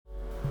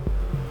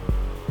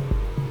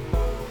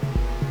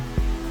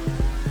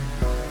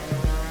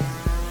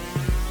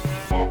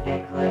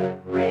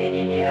Loot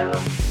Radio.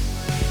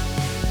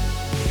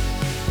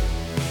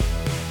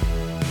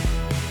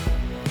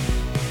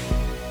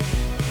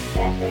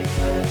 Epic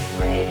Loot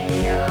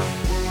Radio.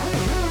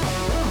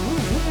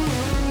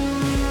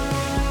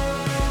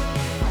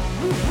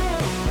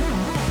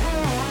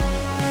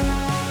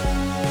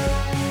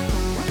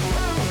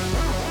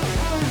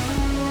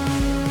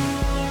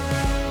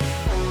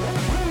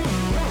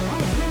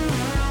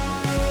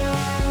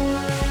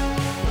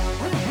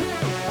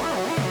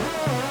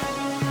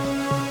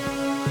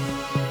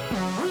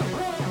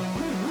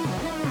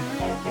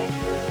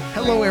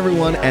 Hello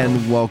everyone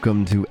and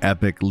welcome to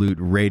Epic Loot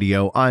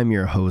Radio. I'm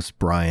your host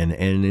Brian,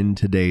 and in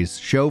today's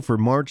show for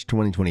March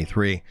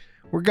 2023,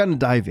 we're going to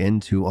dive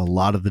into a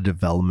lot of the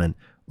development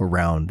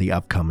around the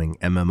upcoming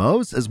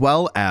MMOs, as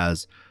well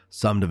as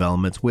some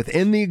developments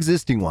within the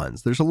existing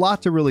ones. There's a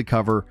lot to really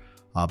cover,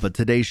 but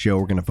today's show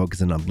we're going to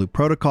focus in on Blue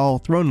Protocol,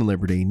 Throne and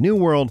Liberty, New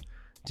World,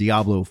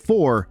 Diablo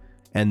 4,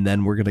 and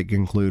then we're going to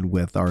conclude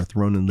with our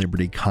Throne and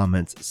Liberty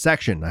comments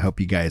section. I hope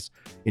you guys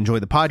enjoy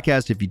the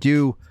podcast. If you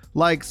do,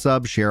 like,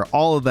 sub, share,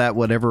 all of that,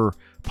 whatever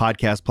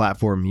podcast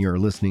platform you're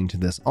listening to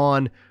this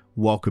on.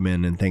 Welcome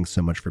in, and thanks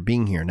so much for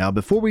being here. Now,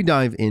 before we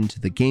dive into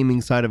the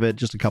gaming side of it,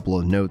 just a couple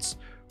of notes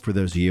for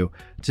those of you.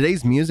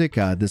 Today's music,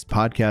 this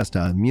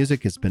podcast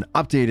music has been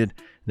updated.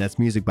 That's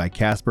music by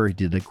Casper. He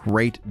did a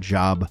great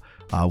job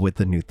with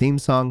the new theme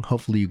song.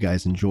 Hopefully you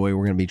guys enjoy.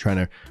 We're going to be trying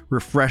to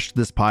refresh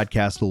this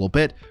podcast a little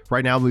bit.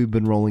 Right now, we've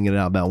been rolling it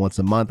out about once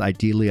a month.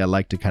 Ideally, I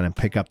like to kind of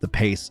pick up the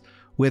pace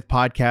with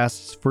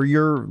podcasts for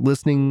your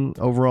listening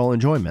overall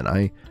enjoyment.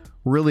 I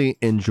really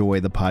enjoy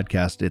the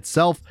podcast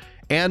itself,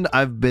 and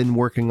I've been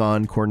working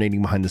on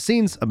coordinating behind the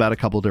scenes about a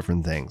couple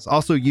different things.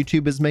 Also,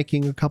 YouTube is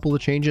making a couple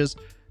of changes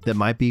that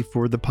might be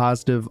for the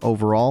positive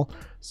overall,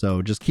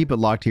 so just keep it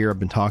locked here. I've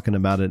been talking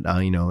about it,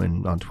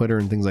 and on Twitter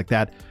and things like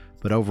that,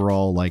 but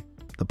overall, like,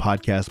 the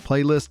podcast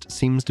playlist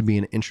seems to be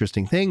an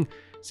interesting thing.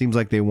 Seems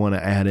like they want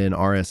to add in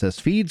RSS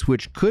feeds,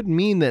 which could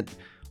mean that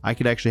I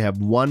could actually have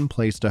one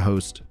place to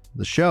host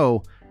the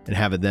show and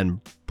have it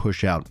then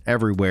push out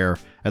everywhere,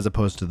 as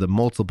opposed to the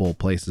multiple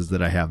places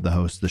that I have the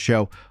host the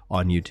show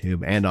on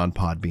YouTube and on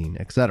Podbean,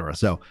 etc.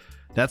 So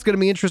that's going to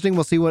be interesting.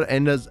 We'll see what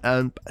ends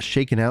up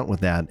shaking out with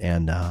that.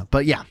 And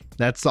but yeah,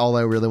 that's all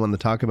I really want to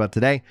talk about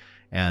today.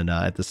 And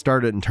at the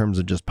start, in terms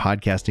of just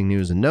podcasting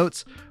news and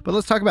notes, but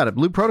let's talk about it.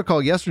 Blue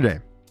Protocol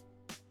yesterday.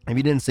 If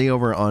you didn't see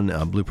over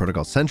on Blue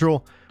Protocol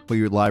Central,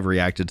 we live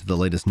reacted to the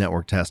latest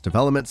network test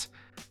developments.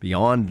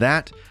 Beyond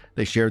that,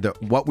 they shared that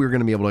what we're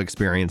going to be able to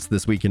experience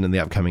this weekend in the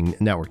upcoming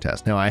network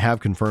test. Now, I have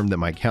confirmed that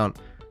my account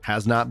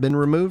has not been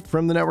removed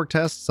from the network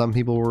test. Some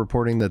people were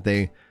reporting that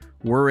they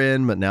were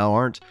in, but now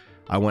aren't.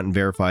 I went and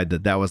verified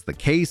that that was the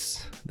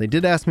case. They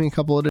did ask me a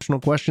couple additional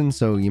questions,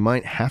 so you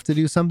might have to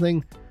do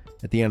something.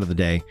 At the end of the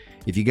day,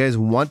 if you guys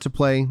want to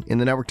play in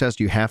the network test,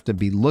 you have to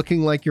be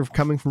looking like you're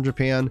coming from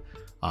Japan.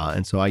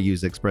 And so I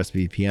use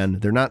ExpressVPN.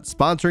 They're not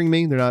sponsoring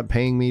me. They're not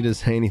paying me to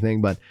say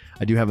anything, but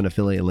I do have an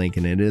affiliate link,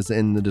 and it is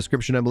in the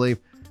description, I believe.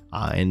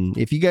 And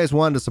if you guys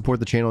want to support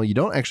the channel, you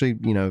don't actually,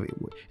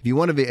 if you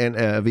want a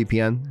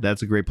VPN,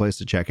 that's a great place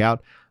to check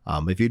out.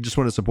 If you just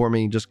want to support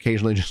me, just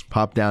occasionally just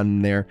pop down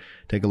in there,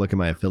 take a look at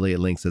my affiliate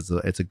links.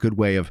 It's a good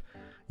way of,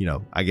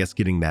 I guess,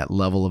 getting that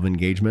level of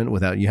engagement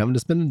without you having to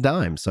spend a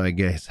dime. So I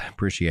guess I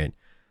appreciate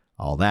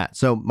all that.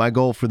 So my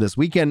goal for this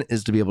weekend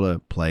is to be able to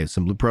play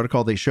some Blue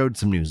Protocol. They showed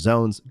some new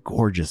zones,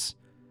 gorgeous,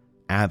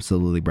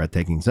 absolutely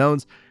breathtaking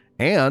zones.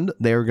 And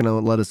they're going to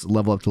let us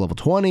level up to level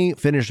 20,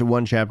 finish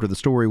one chapter of the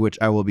story, which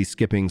I will be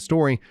skipping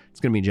story.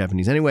 It's going to be in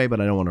Japanese anyway, but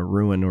I don't want to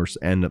ruin or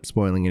end up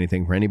spoiling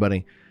anything for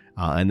anybody.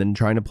 And then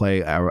trying to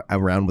play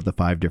around with the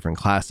 5 different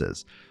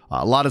classes.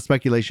 A lot of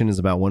speculation is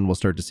about when we'll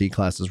start to see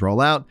classes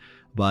roll out,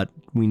 but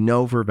we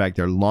know for a fact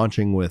they're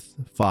launching with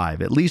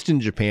 5, at least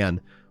in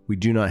Japan. We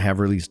do not have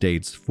release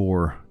dates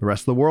for the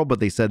rest of the world, but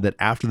they said that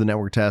after the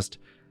network test,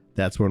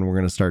 that's when we're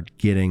going to start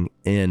getting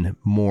in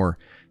more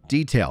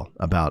detail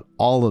about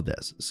all of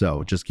this.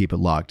 So just keep it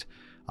locked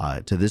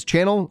to this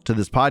channel, to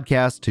this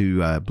podcast,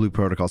 to Blue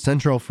Protocol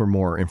Central for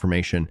more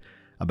information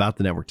about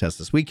the network test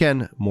this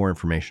weekend, more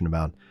information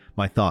about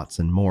my thoughts,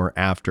 and more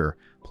after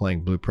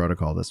playing Blue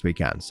Protocol this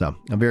weekend. So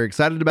I'm very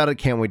excited about it.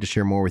 Can't wait to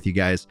share more with you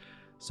guys.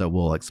 So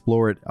we'll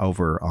explore it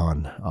over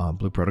on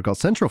Blue Protocol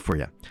Central for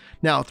you.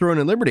 Now, Throne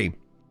and Liberty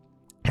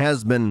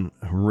has been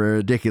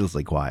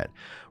ridiculously quiet.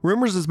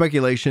 Rumors and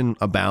speculation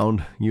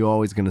abound. You're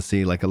always going to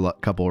see like a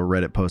couple of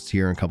Reddit posts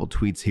here and a couple of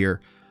tweets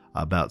here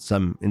about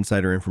some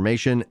insider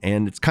information,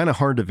 and it's kind of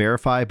hard to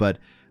verify, but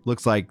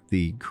looks like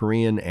the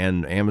Korean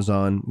and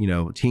Amazon,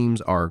 teams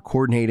are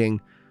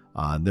coordinating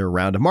their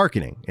round of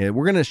marketing. And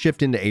we're going to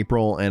shift into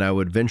April, and I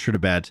would venture to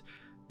bet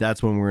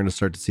that's when we're going to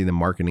start to see the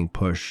marketing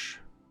push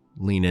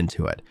lean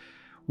into it.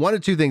 One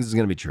of two things is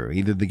going to be true.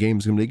 Either the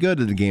game's going to be good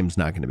or the game's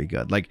not going to be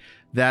good. Like,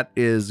 that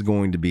is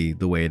going to be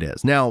the way it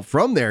is. Now,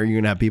 from there, you're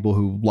going to have people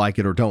who like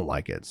it or don't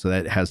like it. So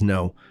that has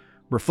no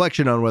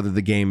reflection on whether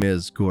the game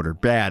is good or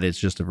bad. It's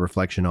just a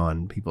reflection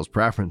on people's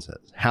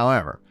preferences.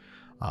 However,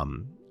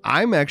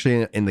 I'm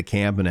actually in the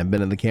camp, and I've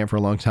been in the camp for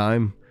a long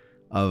time,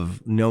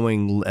 of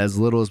knowing as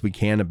little as we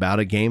can about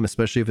a game,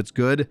 especially if it's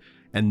good,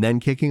 and then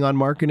kicking on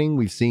marketing.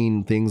 We've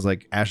seen things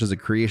like Ashes of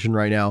Creation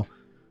right now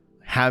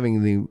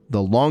having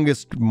the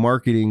longest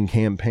marketing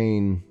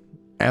campaign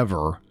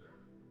ever,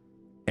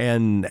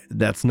 and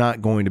that's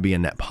not going to be a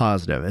net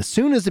positive. As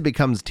soon as it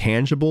becomes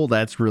tangible,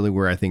 that's really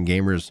where I think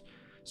gamers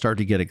start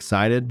to get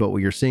excited. But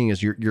what you're seeing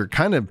is you're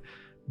kind of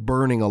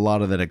burning a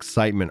lot of that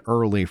excitement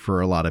early for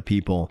a lot of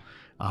people.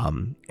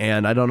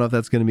 And I don't know if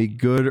that's going to be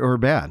good or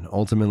bad.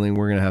 Ultimately,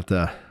 we're going to have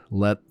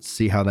to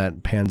see how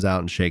that pans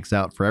out and shakes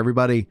out for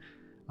everybody.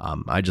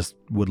 I just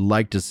would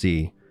like to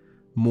see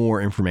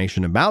more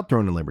information about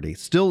Throne of Liberty.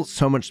 Still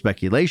so much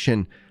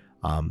speculation,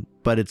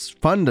 but it's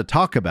fun to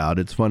talk about.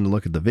 It's fun to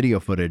look at the video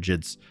footage.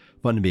 It's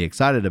fun to be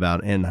excited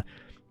about. And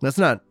let's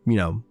not,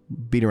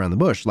 beat around the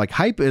bush. Like,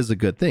 hype is a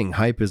good thing.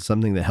 Hype is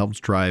something that helps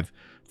drive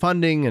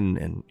funding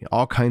and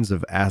all kinds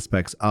of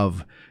aspects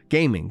of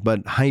gaming,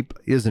 but hype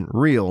isn't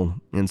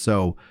real. And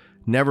so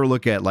never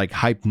look at like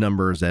hype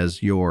numbers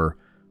as your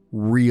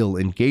real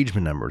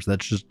engagement numbers.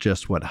 That's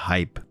just what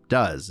hype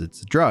does.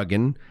 It's a drug,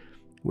 and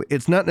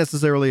it's not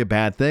necessarily a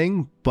bad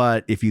thing,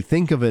 but if you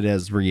think of it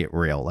as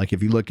real, like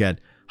if you look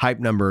at hype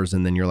numbers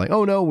and then you're like,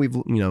 oh no, we've,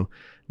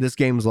 this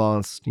game's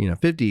lost,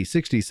 50,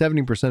 60,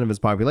 70% of its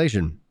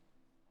population,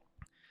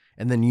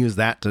 and then use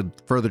that to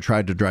further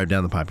try to drive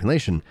down the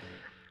population.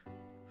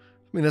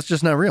 I mean, that's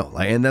just not real.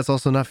 And that's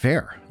also not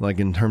fair, like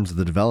in terms of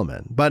the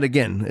development. But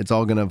again, it's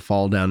all going to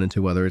fall down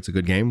into whether it's a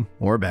good game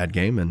or a bad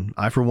game. And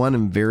I, for one,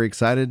 am very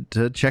excited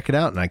to check it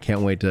out. And I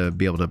can't wait to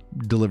be able to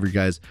deliver you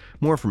guys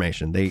more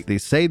information. They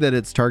say that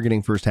it's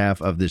targeting first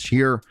half of this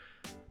year,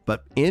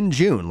 but in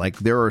June, like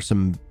there are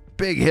some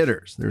big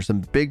hitters. There's some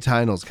big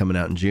titles coming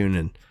out in June.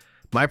 And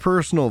my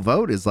personal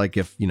vote is like,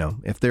 if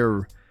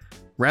they're,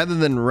 rather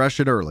than rush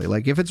it early,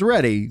 like if it's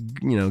ready,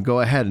 go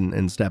ahead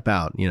and step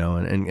out,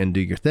 and do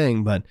your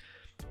thing. But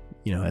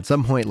at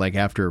some point, like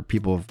after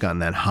people have gotten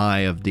that high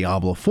of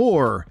Diablo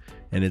 4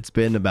 and it's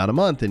been about a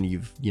month and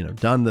you've,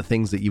 done the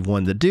things that you've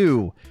wanted to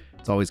do,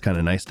 it's always kind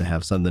of nice to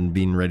have something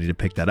being ready to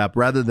pick that up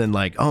rather than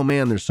like, oh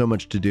man, there's so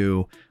much to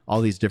do, all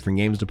these different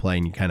games to play,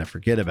 and you kind of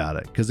forget about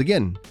it. Because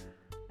again,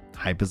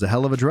 hype is a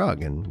hell of a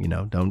drug, and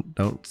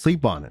don't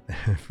sleep on it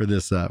for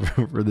this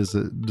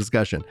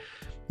discussion.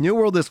 New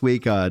World this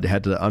week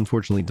had to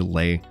unfortunately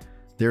delay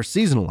their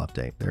seasonal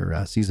update,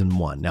 their season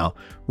 1. Now,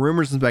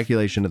 rumors and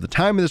speculation at the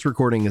time of this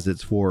recording is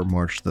it's for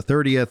March the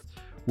 30th,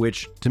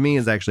 which to me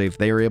is actually, if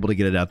they were able to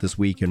get it out this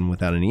week and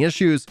without any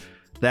issues,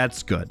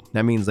 that's good.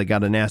 That means they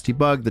got a nasty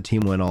bug, the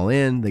team went all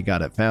in, they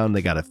got it found,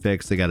 they got it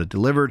fixed, they got it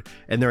delivered,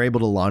 and they're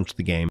able to launch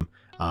the game,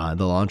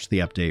 they'll launch the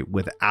update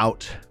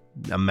without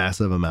a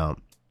massive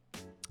amount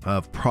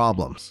of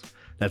problems.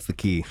 That's the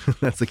key.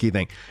 That's the key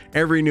thing.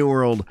 Every New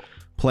World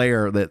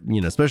player that,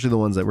 especially the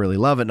ones that really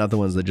love it, not the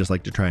ones that just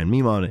like to try and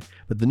meme on it,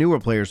 but the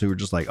newer players who are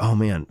just like, oh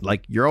man,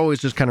 like you're always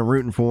just kind of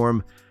rooting for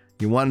them.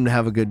 You want them to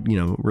have a good,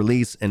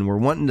 release, and we're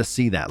wanting to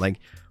see that. Like,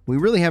 we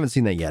really haven't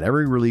seen that yet.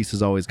 Every release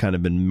has always kind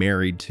of been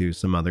married to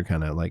some other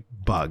kind of like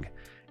bug.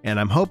 And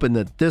I'm hoping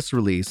that this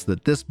release,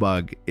 that this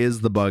bug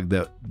is the bug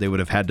that they would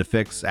have had to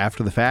fix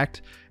after the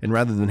fact. And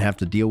rather than have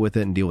to deal with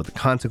it and deal with the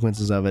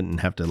consequences of it and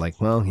have to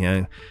like, well,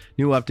 yeah,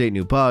 new update,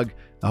 new bug.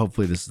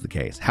 Hopefully this is the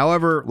case.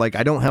 However, like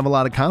I don't have a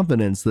lot of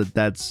confidence that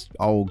that's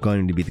all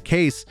going to be the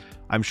case.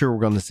 I'm sure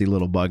we're going to see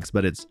little bugs,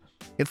 but it's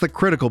the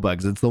critical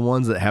bugs. It's the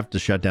ones that have to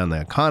shut down the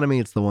economy.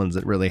 It's the ones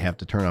that really have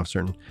to turn off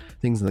certain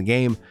things in the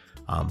game.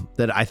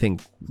 That I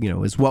think,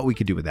 is what we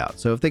could do without.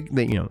 So if they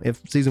if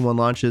season 1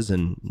 launches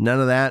and none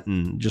of that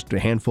and just a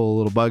handful of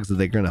little bugs that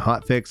they're going to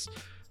hot fix,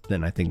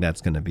 then I think that's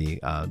going to be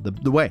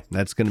the way.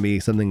 That's going to be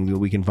something that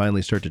we can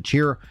finally start to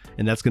cheer,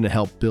 and that's going to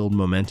help build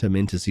momentum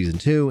into season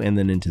 2 and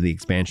then into the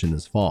expansion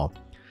this fall.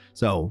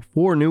 So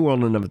for New World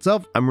in and of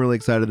itself, I'm really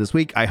excited this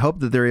week. I hope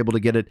that they're able to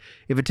get it.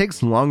 If it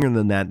takes longer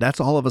than that, that's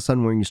all of a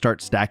sudden when you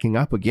start stacking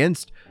up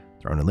against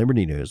Throne of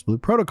Liberty news, Blue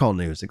Protocol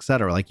news,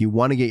 etc. Like you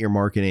want to get your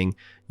marketing,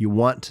 you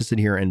want to sit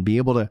here and be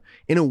able to,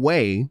 in a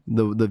way,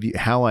 the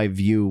how I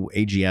view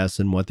AGS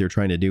and what they're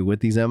trying to do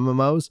with these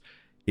MMOs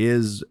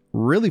is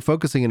really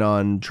focusing it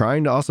on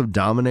trying to also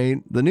dominate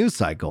the news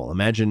cycle.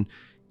 Imagine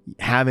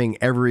having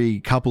every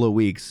couple of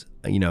weeks,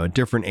 a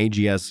different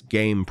AGS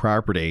game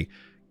property,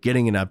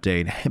 getting an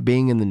update,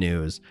 being in the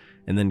news,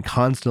 and then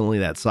constantly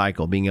that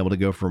cycle, being able to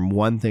go from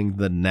one thing to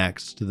the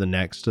next, to the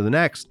next, to the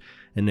next.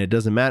 And it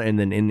doesn't matter. And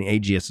then in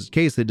AGS's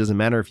case, it doesn't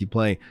matter if you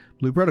play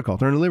Blue Protocol,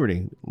 Throne of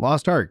Liberty,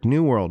 Lost Ark,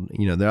 New World,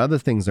 there are other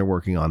things they're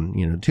working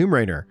on, Tomb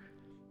Raider.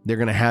 They're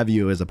going to have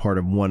you as a part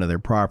of one of their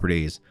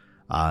properties,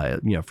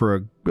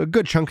 for a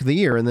good chunk of the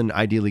year, and then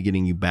ideally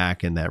getting you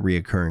back in that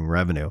reoccurring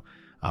revenue,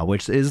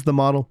 which is the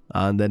model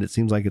that it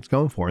seems like it's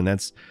going for. And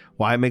that's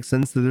why it makes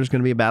sense that there's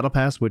going to be a battle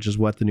pass, which is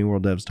what the New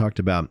World devs talked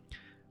about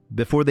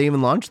before they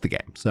even launched the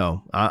game.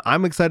 So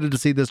I'm excited to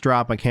see this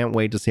drop. I can't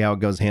wait to see how it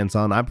goes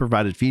hands-on. I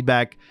provided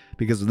feedback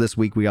because this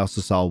week we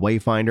also saw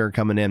Wayfinder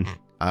coming in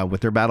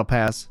with their battle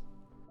pass.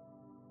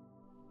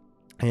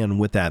 And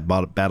with that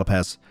battle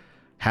pass,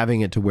 having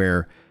it to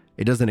where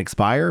it doesn't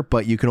expire,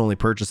 but you can only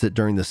purchase it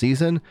during the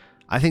season.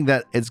 I think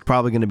that it's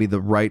probably going to be the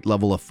right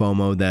level of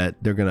FOMO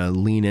that they're going to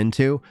lean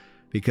into,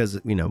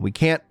 because we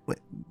can't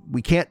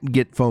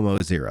get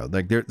FOMO zero.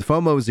 Like the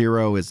FOMO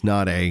zero is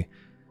not a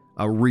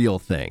real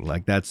thing.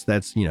 Like that's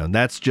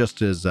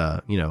just as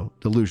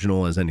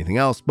delusional as anything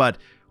else. But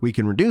we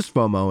can reduce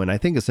FOMO, and I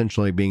think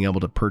essentially being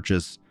able to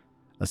purchase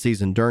a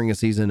season during a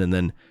season and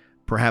then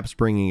perhaps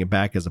bringing it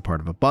back as a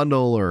part of a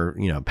bundle or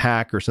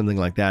pack or something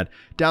like that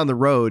down the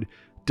road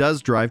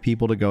does drive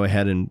people to go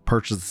ahead and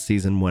purchase the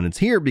season when it's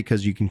here,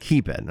 because you can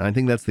keep it. And I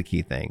think that's the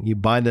key thing. You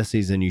buy the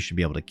season, you should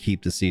be able to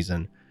keep the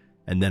season.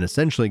 And then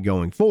essentially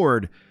going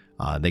forward,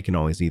 they can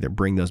always either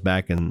bring those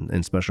back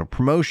in special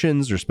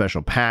promotions or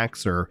special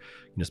packs or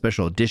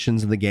special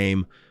editions of the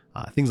game,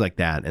 things like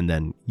that. And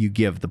then you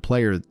give the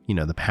player,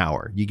 the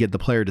power. You get the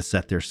player to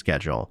set their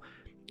schedule.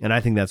 And I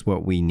think that's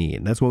what we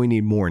need. That's what we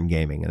need more in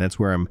gaming. And that's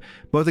where I'm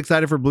both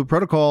excited for Blue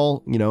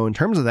Protocol, in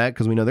terms of that,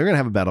 because we know they're going to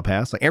have a battle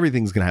pass. Like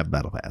everything's going to have a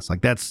battle pass.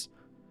 Like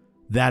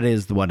that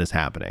is what is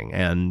happening.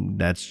 And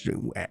there's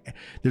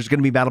going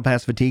to be battle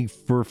pass fatigue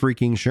for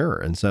freaking sure.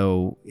 And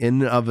so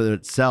in and of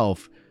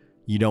itself,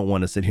 you don't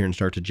want to sit here and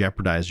start to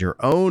jeopardize your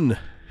own,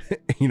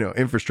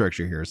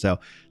 infrastructure here. So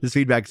this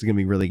feedback is going to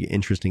be really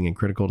interesting and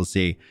critical to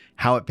see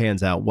how it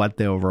pans out, what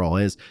the overall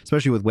is,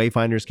 especially with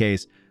Wayfinder's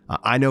case.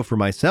 I know for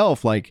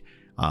myself, like,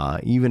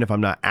 even if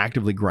I'm not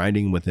actively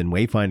grinding within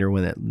Wayfinder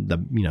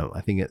when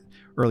I think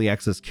early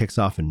access kicks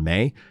off in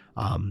May,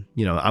 I'm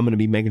going to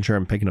be making sure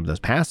I'm picking up those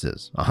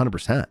passes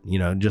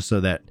 100%, just so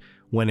that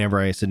whenever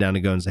I sit down to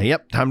go and say,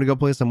 yep, time to go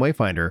play some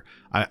Wayfinder,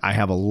 I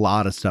have a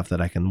lot of stuff that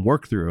I can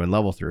work through and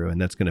level through.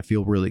 And that's going to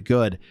feel really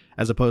good,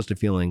 as opposed to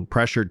feeling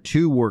pressured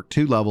to work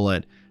to level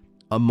it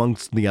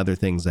amongst the other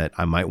things that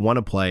I might want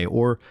to play.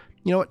 Or,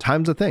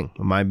 time's a thing.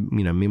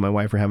 Me and my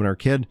wife are having our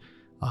kid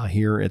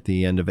here at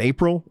the end of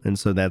April. And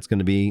so that's going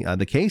to be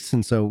the case.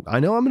 And so I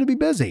know I'm going to be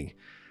busy.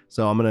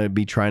 So I'm going to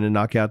be trying to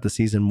knock out the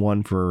season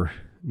 1 for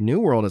New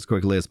World as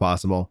quickly as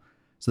possible.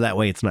 So that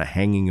way it's not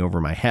hanging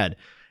over my head.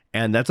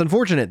 And that's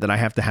unfortunate that I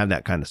have to have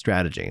that kind of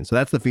strategy. And so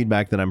that's the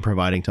feedback that I'm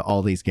providing to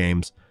all these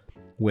games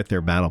with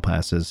their battle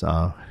passes,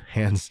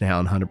 hands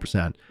down,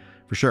 100%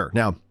 for sure.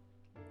 Now,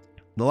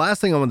 the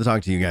last thing I want to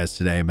talk to you guys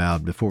today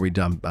about before we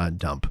jump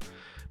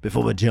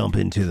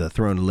into the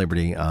Throne of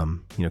Liberty,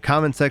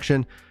 comment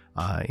section,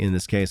 in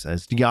this case,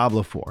 as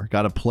Diablo 4.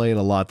 Got to play it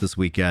a lot this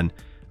weekend.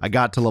 I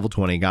got to level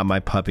 20, got my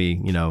puppy,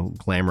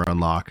 glamour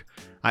unlock.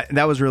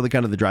 That was really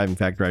kind of the driving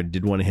factor. I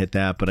did want to hit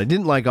that, but I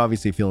didn't like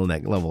obviously feeling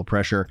that level of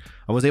pressure.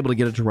 I was able to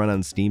get it to run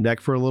on Steam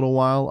Deck for a little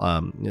while.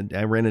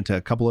 I ran into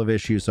a couple of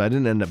issues, so I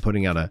didn't end up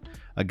putting out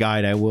a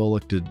guide. I will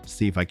look to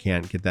see if I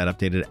can't get that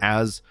updated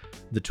as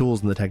the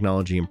tools and the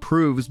technology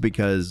improves,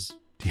 because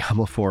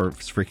Diablo 4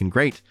 is freaking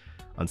great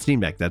on Steam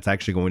Deck. That's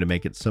actually going to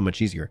make it so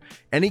much easier.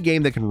 Any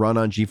game that can run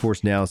on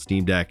GeForce Now,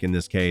 Steam Deck in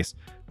this case,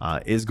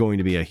 is going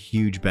to be a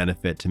huge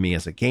benefit to me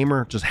as a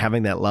gamer, just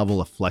having that level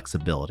of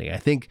flexibility. I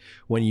think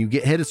when you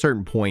hit a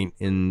certain point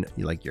in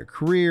like your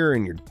career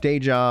and your day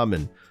job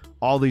and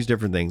all these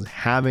different things,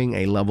 having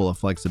a level of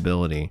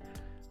flexibility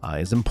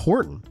is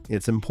important.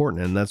 It's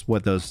important, and that's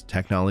what those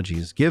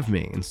technologies give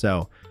me. And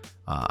so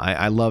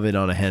I love it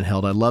on a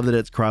handheld. I love that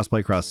it's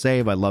cross-play,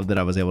 cross-save. I love that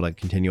I was able to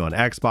continue on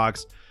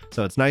Xbox.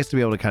 So it's nice to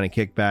be able to kind of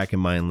kick back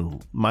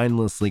and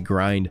mindlessly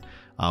grind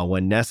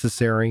when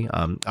necessary.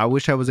 I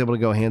wish I was able to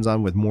go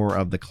hands-on with more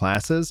of the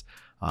classes.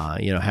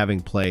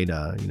 Having played,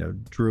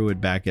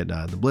 Druid back at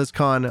the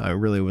BlizzCon, I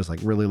really was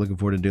really looking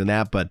forward to doing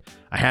that. But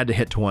I had to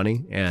hit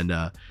 20, and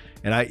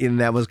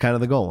that was kind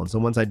of the goal. And so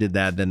once I did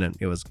that, then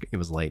it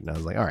was late, and I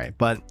was like, all right.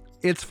 But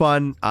it's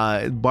fun.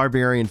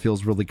 Barbarian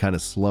feels really kind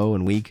of slow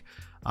and weak.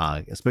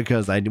 It's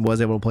because I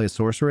was able to play a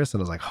sorceress,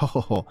 and I was like,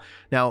 oh,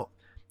 now.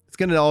 It's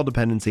going to all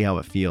depend and see how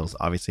it feels.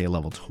 Obviously, at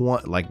level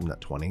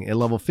 20, at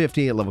level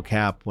 50, at level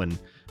cap, when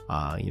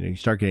you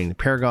start getting the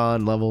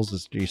Paragon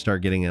levels, you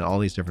start getting all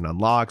these different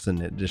unlocks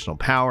and additional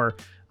power.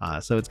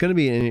 So it's going to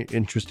be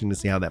interesting to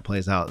see how that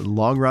plays out in the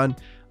long run.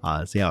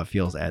 See how it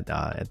feels at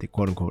the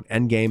quote unquote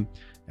end game,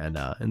 and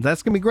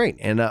that's going to be great.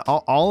 And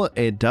all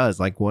it does,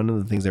 like one of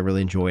the things I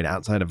really enjoyed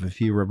outside of a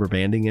few rubber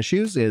banding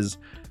issues, is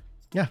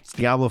it's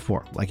Diablo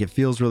 4. Like, it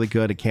feels really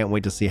good. I can't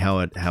wait to see how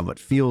it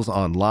feels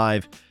on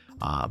live.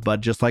 But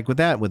just like with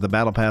the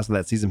battle pass,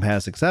 that season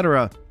pass,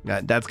 etc.,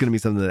 that's going to be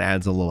something that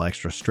adds a little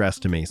extra stress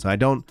to me. So I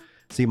don't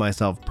see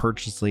myself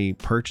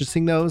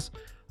purchasing those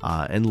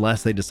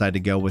unless they decide to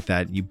go with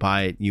that. You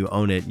buy it, you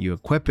own it, you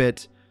equip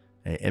it,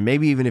 and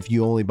maybe even if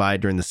you only buy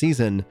it during the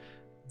season,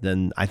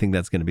 then I think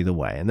that's going to be the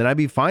way. And then I'd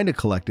be fine to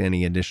collect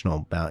any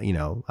additional,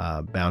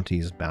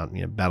 bounties,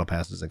 battle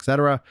passes,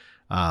 etc.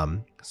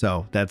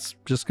 So that's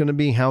just going to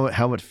be how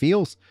it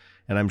feels.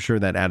 And I'm sure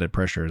that added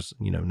pressure is,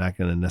 not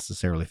going to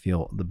necessarily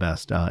feel the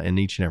best in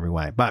each and every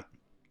way. But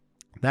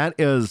that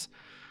is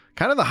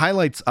kind of the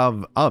highlights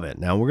of it.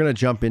 Now we're going to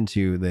jump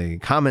into the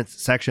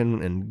comments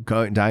section and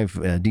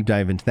deep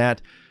dive into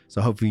that. So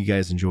hopefully you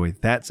guys enjoy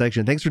that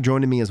section. Thanks for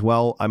joining me as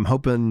well. I'm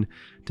hoping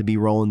to be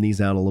rolling these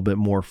out a little bit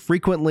more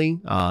frequently.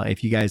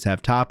 If you guys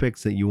have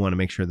topics that you want to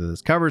make sure that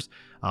this covers,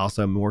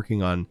 also I'm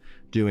working on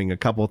doing a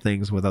couple of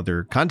things with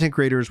other content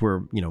creators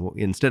where,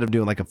 instead of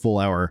doing like a full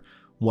hour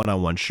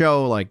one-on-one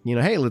show, like,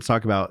 hey, let's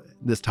talk about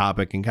this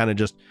topic, and kind of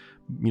just,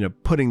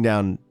 putting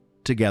down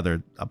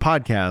together a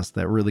podcast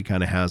that really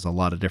kind of has a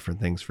lot of different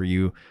things for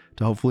you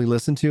to hopefully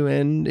listen to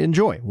and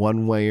enjoy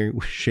one way,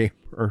 shape,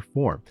 or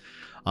form.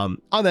 On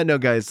that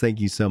note, guys, thank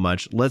you so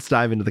much. Let's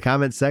dive into the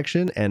comments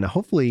section, and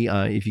hopefully,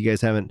 if you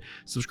guys haven't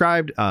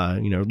subscribed,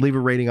 leave a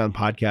rating on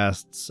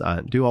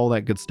podcasts, do all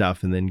that good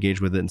stuff, and then engage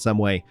with it in some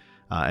way,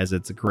 as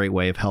it's a great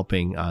way of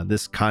helping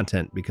this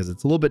content, because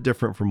it's a little bit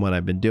different from what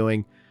I've been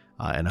doing,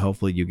 and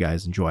hopefully you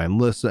guys enjoy. I'm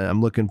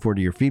looking forward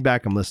to your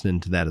feedback. I'm listening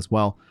to that as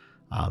well.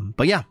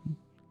 But yeah,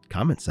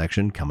 comment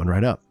section coming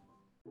right up.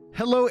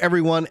 Hello,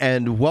 everyone,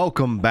 and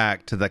welcome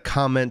back to the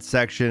comment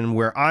section,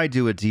 where I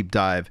do a deep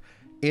dive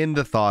in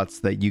the thoughts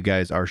that you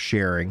guys are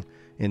sharing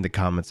in the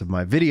comments of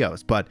my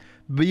videos. But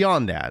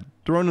beyond that,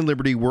 Throne and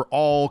Liberty, we're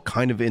all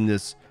kind of in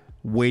this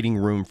waiting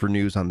room for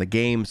news on the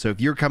game. So if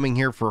you're coming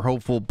here for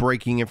hopeful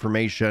breaking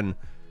information,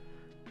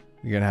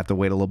 you're going to have to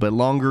wait a little bit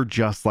longer,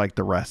 just like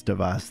the rest of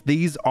us.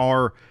 These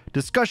are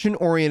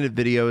discussion-oriented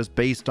videos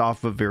based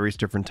off of various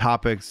different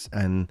topics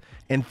and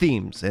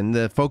themes. And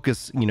the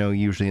focus,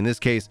 usually in this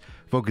case,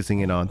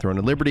 focusing in on Throne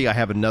of Liberty. I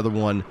have another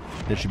one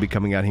that should be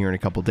coming out here in a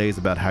couple days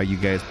about how you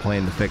guys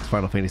plan to fix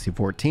Final Fantasy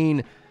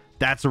XIV.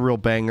 That's a real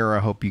banger.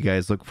 I hope you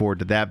guys look forward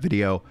to that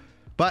video.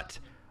 But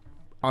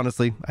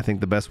honestly, I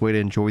think the best way to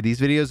enjoy these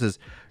videos is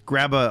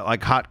grab a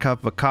hot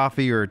cup of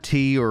coffee or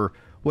tea or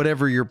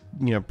whatever your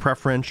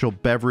preferential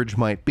beverage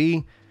might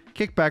be.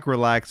 Kick back,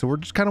 relax, and we're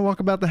just kind of walk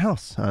about the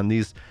house.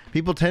 These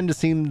people tend to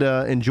seem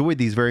to enjoy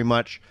these very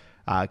much,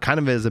 kind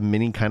of as a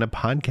mini kind of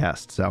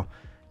podcast. So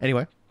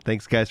anyway,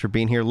 thanks guys for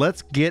being here.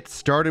 Let's get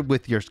started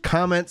with your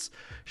comments.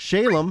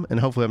 Shalem,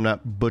 and hopefully I'm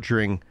not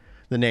butchering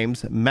the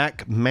names,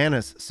 Mac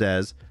Manus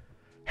says,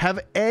 have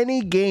any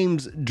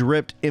games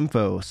dripped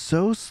info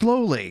so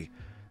slowly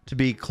to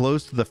be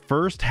close to the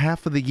first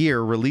half of the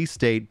year release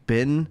date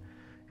been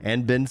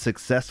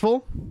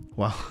successful?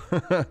 Well,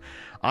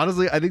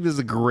 honestly, I think this is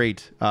a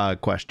great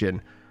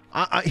question.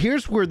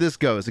 Here's where this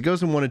goes. It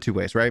goes in one of two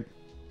ways, right?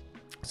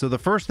 So the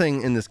first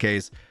thing in this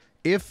case,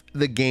 if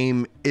the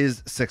game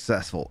is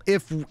successful,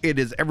 if it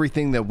is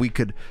everything that we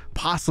could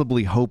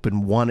possibly hope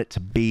and want it to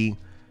be,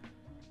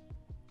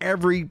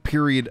 every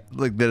period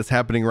like that is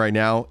happening right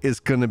now is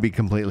going to be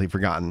completely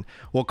forgotten.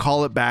 We'll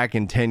call it back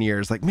in 10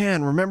 years. Like,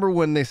 man, remember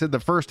when they said the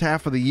first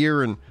half of the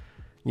year and,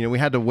 we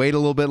had to wait a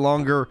little bit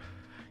longer?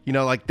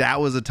 Like that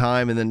was a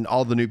time, and then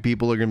all the new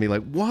people are going to be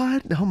like,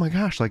 what? Oh my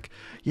gosh.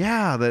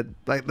 Yeah,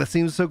 that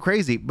seems so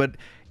crazy, but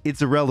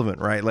it's irrelevant,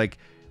 right? Like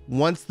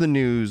once the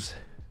news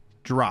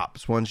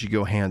drops, once you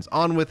go hands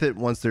on with it,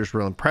 once there's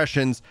real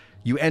impressions,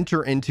 you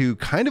enter into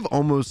kind of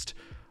almost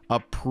a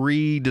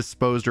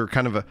predisposed or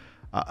kind of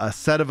a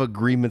set of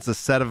agreements, a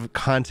set of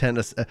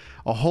content,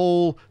 a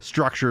whole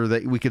structure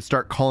that we could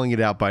start calling it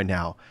out by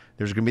now.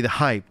 There's going to be the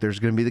hype. There's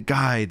going to be the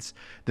guides.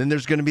 Then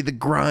there's going to be the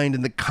grind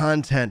and the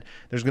content.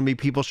 There's going to be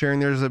people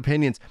sharing their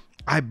opinions.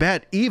 I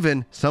bet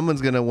even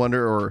someone's going to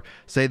wonder or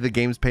say the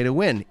game's pay to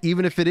win.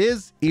 Even if it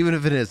is, even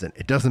if it isn't,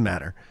 it doesn't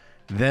matter.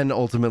 Then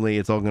ultimately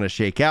it's all going to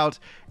shake out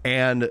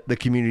and the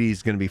community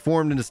is going to be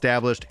formed and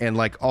established. And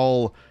like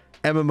all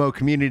MMO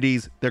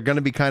communities, they're going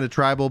to be kind of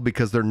tribal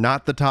because they're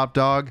not the top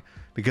dog,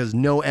 because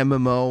no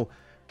MMO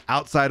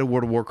outside of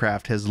World of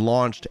Warcraft has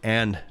launched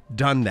and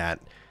done that.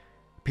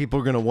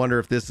 People are going to wonder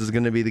if this is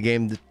going to be the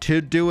game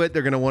to do it.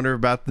 They're going to wonder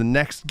about the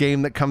next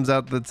game that comes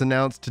out that's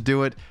announced to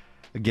do it.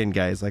 Again,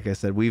 guys, like I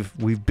said,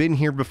 we've been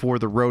here before.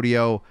 The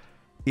rodeo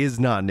is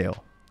not new.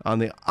 On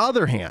the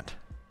other hand,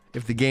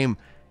 if the game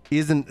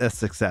isn't a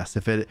success,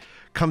 if it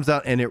comes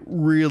out and it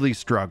really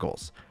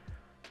struggles,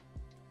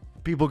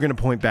 people are going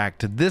to point back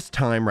to this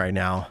time right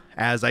now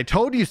as I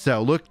told you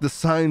so. Look, the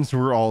signs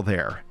were all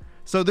there.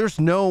 So there's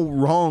no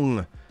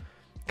wrong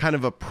kind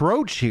of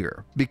approach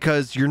here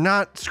because you're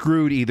not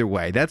screwed either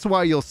way. That's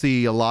why you'll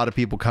see a lot of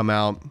people come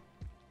out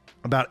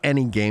about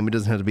any game. It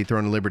doesn't have to be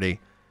Throne of Liberty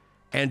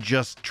and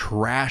just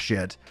trash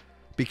it,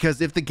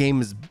 because if the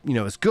game is,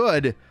 is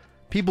good,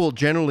 people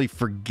generally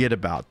forget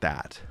about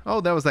that. Oh,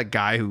 that was that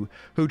guy who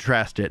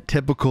trashed it.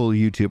 Typical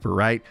YouTuber,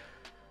 right?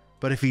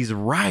 But if he's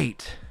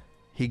right,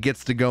 he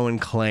gets to go and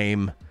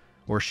claim,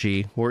 or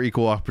she, or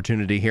equal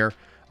opportunity here.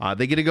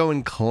 They get to go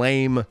and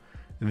claim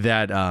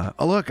that,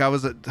 oh look,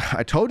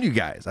 I told you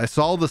guys, I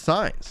saw the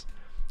signs.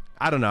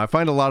 I don't know. I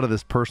find a lot of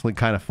this personally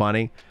kind of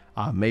funny.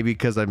 Maybe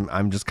because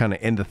I'm just kind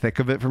of in the thick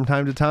of it from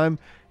time to time,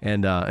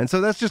 and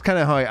so that's just kind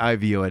of how I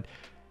view it.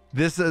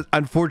 This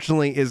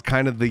unfortunately is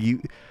kind of the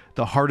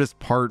hardest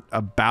part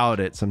about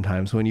it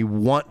sometimes, when you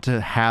want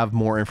to have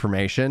more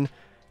information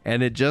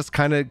and it just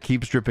kind of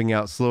keeps dripping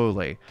out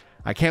slowly.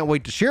 I can't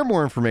wait to share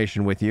more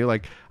information with you.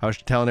 Like I was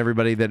telling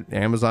everybody that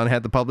Amazon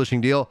had the publishing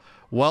deal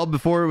well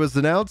before it was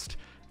announced.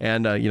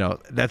 And,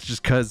 that's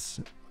just because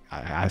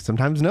I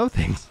sometimes know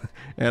things,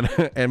 and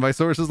and my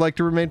sources like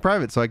to remain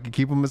private, so I can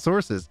keep them as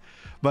sources.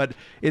 But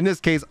in this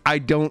case, I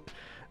don't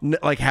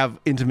like have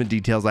intimate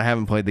details. I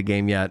haven't played the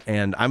game yet,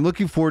 and I'm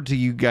looking forward to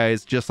you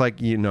guys, just like,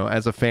 you know,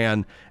 as a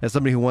fan, as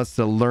somebody who wants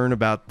to learn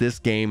about this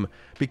game,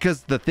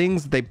 because the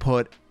things they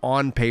put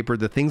on paper,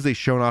 the things they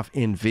shown off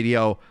in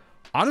video,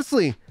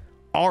 honestly,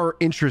 are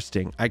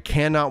interesting. I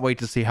cannot wait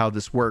to see how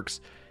this works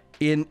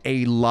in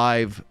a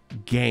live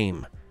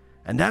game.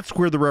 And that's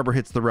where the rubber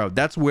hits the road.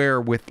 That's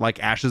where, with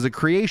like Ashes of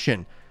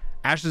Creation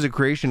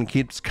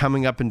keeps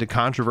coming up into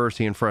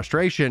controversy and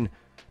frustration,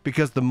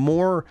 because the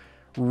more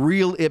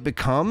real it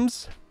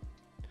becomes,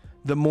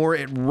 the more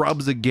it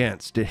rubs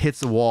against, it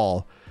hits the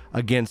wall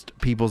against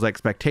people's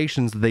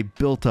expectations that they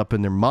built up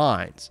in their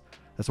minds.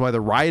 That's why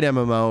the Riot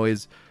MMO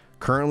is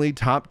currently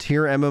top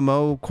tier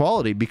MMO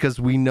quality, because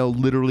we know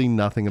literally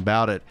nothing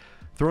about it.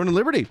 Throne of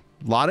Liberty,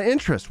 a lot of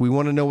interest. We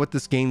want to know what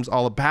this game's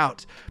all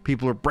about.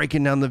 People are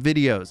breaking down the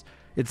videos.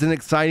 It's an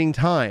exciting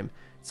time.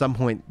 At some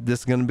point, this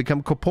is going to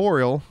become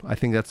corporeal. I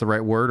think that's the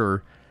right word,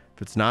 or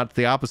if it's not, it's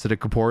the opposite of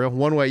corporeal.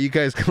 One way, you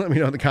guys can let me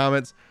know in the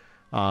comments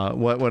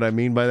what I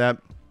mean by that.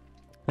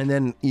 And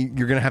then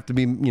you're going to have to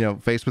be, you know,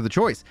 faced with a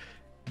choice.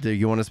 Do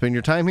you want to spend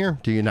your time here?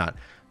 Do you not?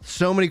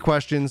 So many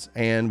questions,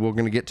 and we're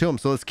going to get to them.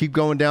 So let's keep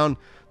going down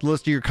the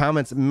list of your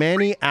comments.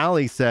 Manny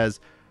Alley says,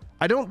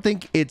 I don't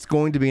think it's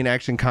going to be an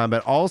action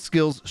combat. All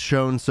skills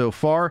shown so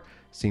far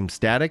seem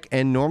static,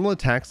 and normal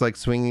attacks like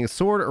swinging a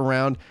sword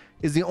around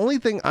is the only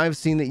thing I've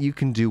seen that you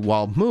can do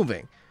while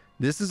moving.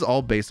 This is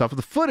all based off of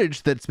the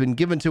footage that's been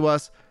given to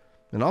us.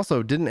 And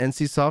also, didn't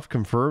NCSoft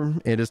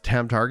confirm it is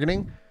tab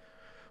targeting?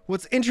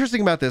 What's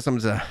interesting about this, I'm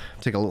going to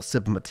take a little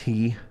sip of my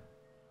tea.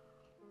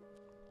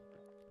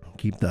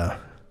 Keep the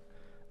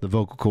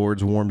vocal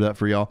cords warmed up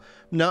for y'all.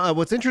 No,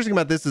 what's interesting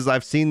about this is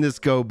I've seen this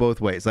go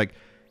both ways. Like,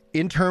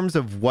 in terms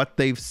of what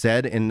they've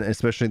said, and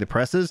especially the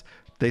presses,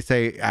 they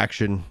say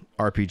action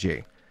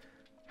RPG.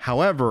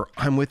 However,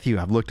 I'm with you.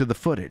 I've looked at the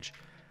footage.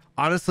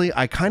 Honestly,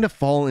 I kind of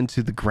fall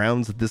into the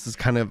grounds that this is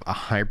kind of a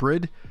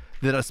hybrid,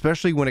 that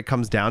especially when it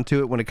comes down to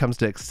it, when it comes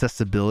to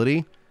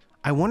accessibility,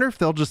 I wonder if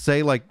they'll just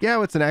say like,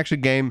 yeah, it's an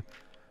action game,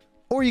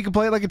 or you can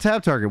play it like a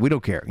tab target. We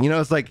don't care. You know,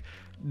 it's like,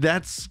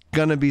 that's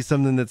going to be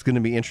something that's going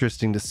to be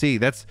interesting to see.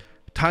 That's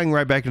tying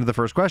right back into the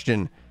first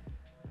question.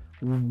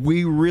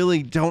 We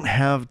really don't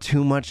have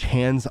too much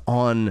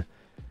hands-on,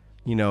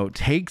 you know,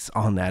 takes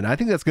on that. And I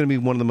think that's going to be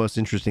one of the most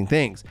interesting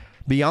things.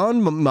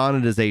 Beyond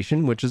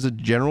monetization, which is a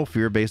general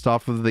fear based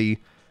off of the,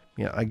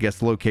 you know, I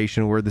guess,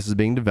 location where this is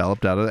being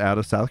developed out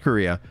of South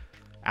Korea.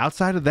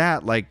 Outside of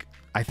that, like,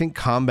 I think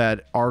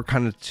combat are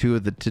kind of two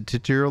of the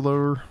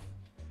titular.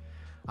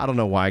 I don't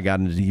know why I got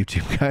into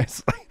YouTube,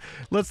 guys.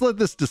 Let's let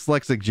this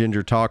dyslexic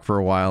ginger talk for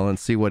a while and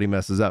see what he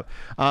messes up.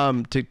 I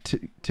don't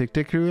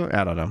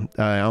know.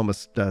 I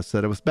almost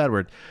said it was a bad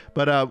word.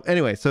 But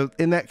anyway, so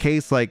in that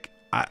case, like,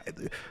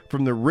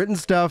 from the written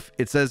stuff,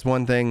 it says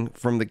one thing.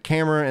 From the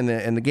camera and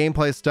the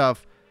gameplay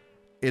stuff,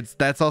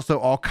 that's also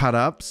all caught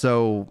up.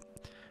 So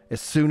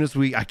as soon as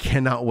I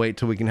cannot wait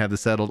till we can have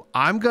this settled.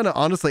 I'm gonna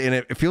honestly, and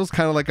it feels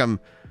kind of like I'm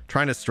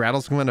trying to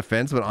straddle some kind of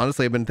fence, but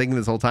honestly, I've been thinking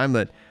this whole time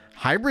that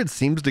hybrid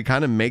seems to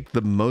kind of make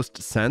the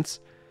most sense,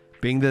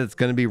 being that it's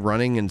going to be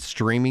running and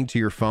streaming to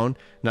your phone,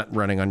 not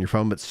running on your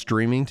phone, but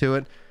streaming to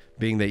it,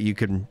 being that you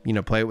can, you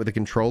know, play it with a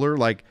controller.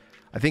 Like,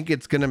 I think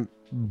it's going to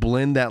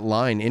blend that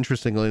line,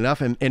 interestingly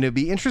enough, and it'd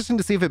be interesting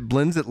to see if it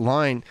blends that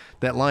line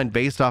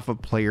based off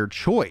of player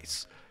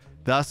choice,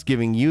 thus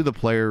giving you, the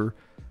player,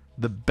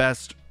 the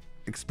best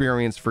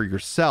experience for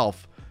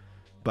yourself.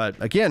 But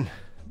again,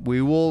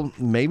 we will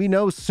maybe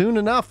know soon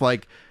enough.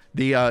 Like,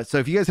 the so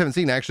if you guys haven't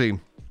seen, actually,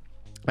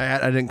 I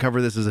didn't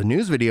cover this as a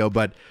news video,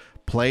 but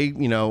play,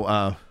 you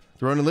know,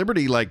 Throne of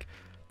Liberty, like,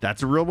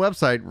 that's a real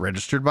website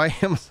registered by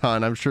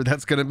Amazon. I'm sure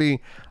that's going to be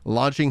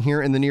launching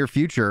here in the near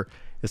future.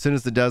 As soon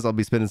as it does, I'll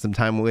be spending some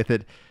time with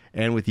it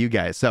and with you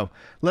guys. So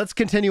let's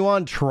continue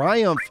on.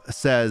 Triumph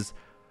says,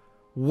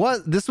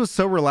 this was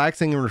so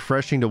relaxing and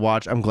refreshing to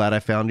watch. I'm glad I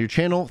found your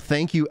channel.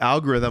 Thank you,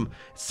 algorithm.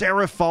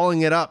 Sarah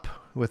following it up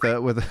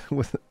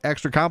with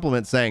extra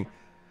compliments, saying,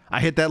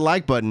 I hit that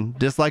like button.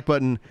 Dislike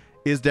button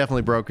is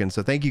definitely broken.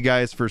 So thank you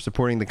guys for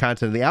supporting the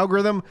content of the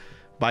algorithm.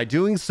 By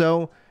doing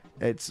so,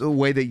 it's a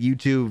way that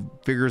YouTube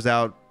figures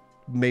out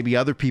maybe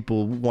other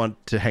people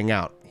want to hang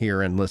out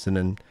here and listen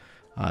and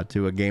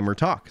to a gamer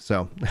talk.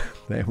 So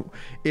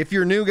if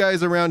you're new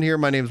guys around here,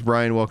 my name's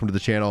Brian. Welcome to the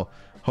channel.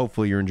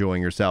 Hopefully you're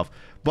enjoying yourself.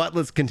 But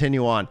let's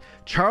continue on.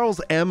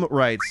 Charles M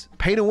writes,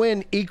 pay to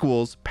win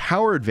equals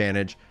power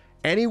advantage.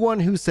 Anyone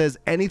who says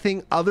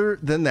anything other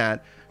than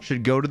that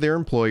should go to their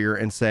employer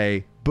and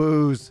say,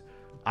 booze,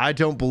 I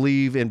don't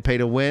believe in pay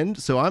to win,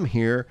 so I'm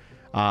here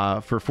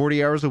for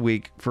 40 hours a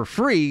week for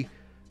free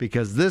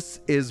because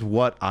this is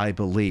what I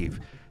believe.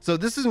 So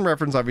this is in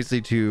reference, obviously,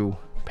 to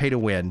pay to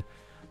win.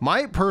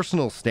 My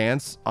personal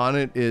stance on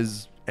it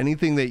is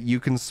anything that you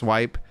can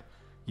swipe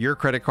your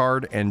credit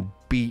card and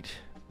beat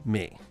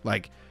me.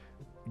 Like,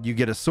 you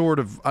get a sword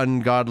of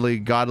ungodly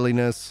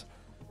godliness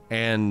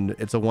and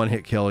it's a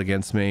one-hit kill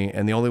against me.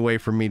 And the only way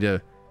for me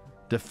to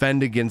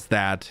defend against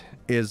that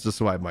is to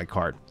swipe my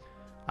card.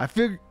 I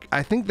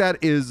think that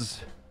is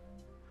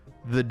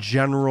the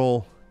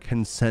general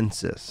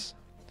consensus.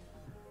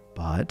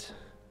 But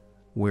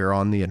we're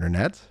on the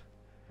internet,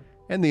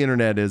 and the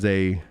internet is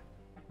a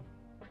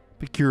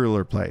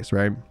peculiar place,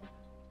 right?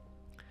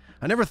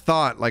 I never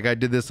thought, like I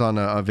did this on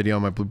a video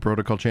on my Blue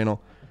Protocol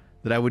channel,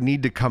 that I would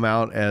need to come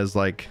out as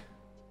like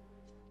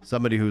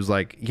somebody who's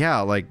like, yeah,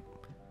 like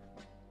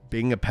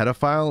being a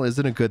pedophile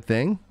isn't a good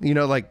thing. You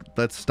know, like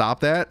let's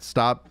stop that.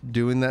 Stop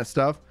doing that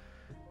stuff.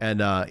 And,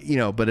 you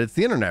know, but it's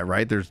the internet,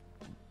 right? There's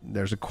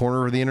a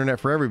corner of the internet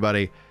for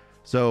everybody.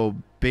 So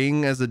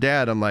being as a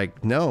dad, I'm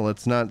like, no,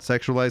 let's not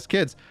sexualize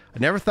kids. I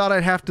never thought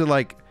I'd have to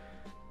like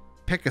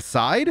pick a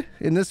side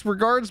in this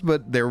regards,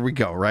 but there we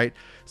go, right?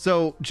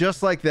 So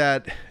just like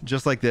that,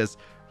 just like this,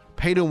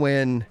 pay to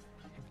win,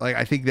 like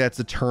I think that's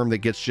a term that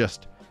gets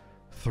just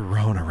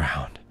thrown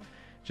around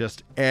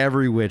just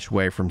every which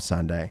way from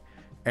Sunday.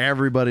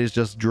 Everybody's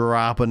just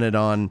dropping it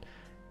on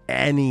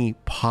any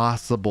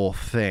possible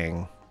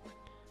thing.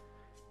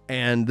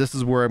 And this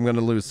is where I'm going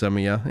to lose some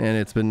of you, and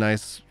it's been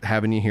nice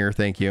having you here.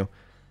 Thank you.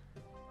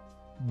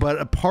 But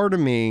a part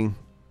of me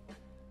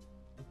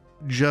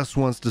just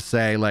wants to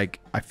say, like,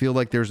 I feel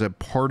like there's a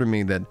part of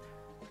me that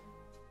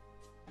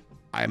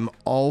I'm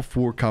all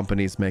for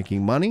companies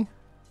making money.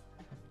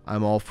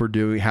 I'm all for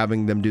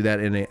having them do that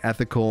in an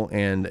ethical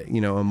and,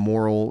 you know, a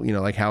moral, you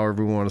know, like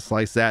however we want to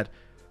slice that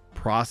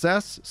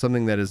process,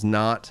 something that is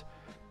not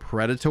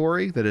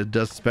predatory, that it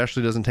does,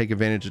 especially doesn't take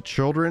advantage of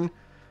children.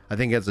 I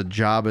think as a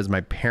job as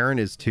my parent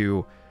is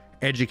to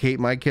educate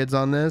my kids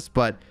on this.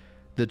 But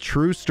the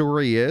true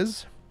story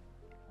is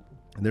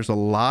there's a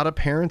lot of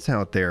parents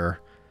out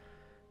there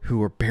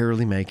who are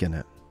barely making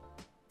it.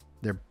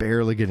 They're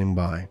barely getting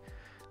by.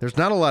 There's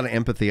not a lot of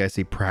empathy I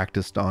see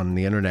practiced on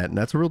the internet, and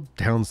that's a real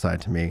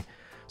downside to me.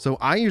 So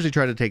I usually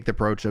try to take the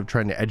approach of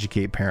trying to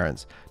educate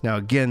parents. Now,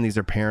 again, these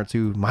are parents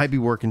who might be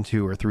working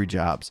 2 or 3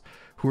 jobs,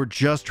 who are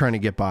just trying to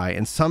get by.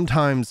 And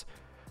sometimes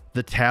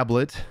the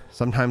tablet,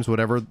 sometimes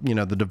whatever, you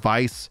know, the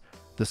device,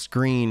 the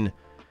screen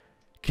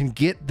can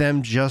get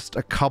them just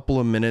a couple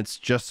of minutes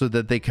just so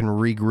that they can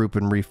regroup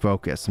and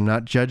refocus. I'm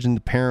not judging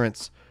the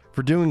parents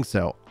for doing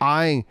so.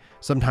 I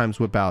sometimes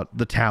whip out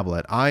the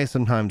tablet. I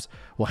sometimes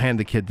will hand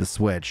the kid the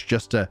Switch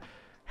just to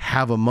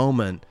have a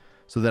moment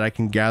so that I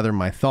can gather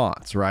my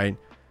thoughts, right?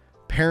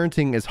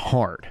 Parenting is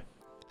hard.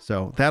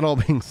 So that all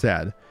being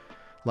said,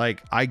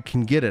 like I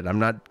can get it. I'm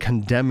not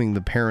condemning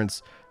the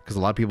parents because a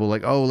lot of people are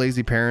like, oh,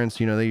 lazy parents,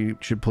 you know, they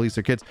should police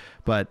their kids.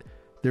 But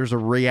there's a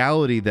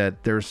reality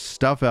that there's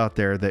stuff out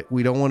there that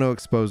we don't want to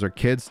expose our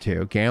kids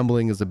to.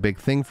 Gambling is a big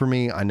thing for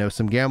me. I know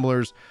some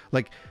gamblers.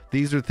 Like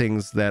these are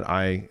things that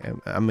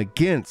I'm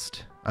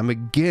against.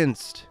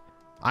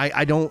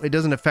 I don't, it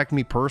doesn't affect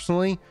me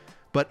personally,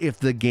 but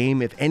if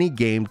any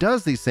game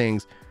does these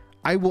things,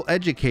 I will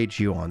educate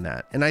you on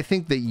that. And I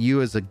think that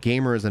you as a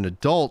gamer, as an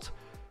adult,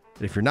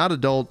 if you're not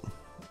adult,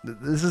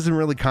 this isn't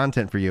really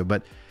content for you,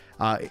 but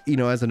you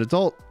know, as an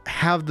adult,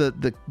 have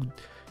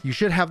you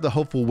should have the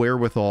hopeful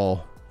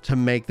wherewithal to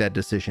make that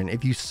decision.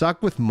 If you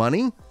suck with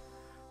money,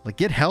 like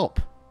get help.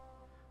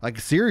 Like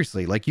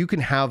seriously, like you can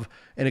have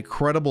an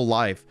incredible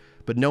life,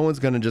 but no one's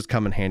going to just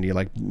come and hand you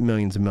like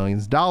millions and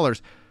millions of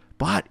dollars.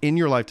 But in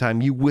your lifetime,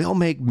 you will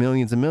make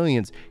millions and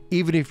millions,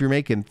 even if you're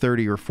making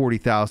 $30,000 or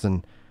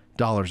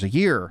 $40,000 a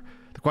year.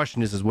 The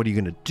question is what are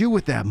you going to do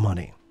with that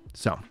money?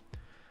 So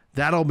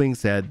that all being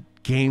said,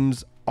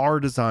 games are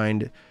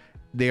designed,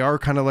 they are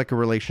kind of like a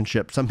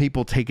relationship. Some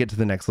people take it to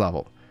the next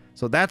level.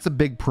 So that's a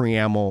big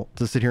preamble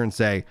to sit here and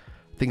say,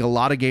 I think a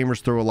lot of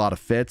gamers throw a lot of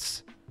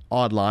fits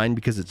online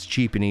because it's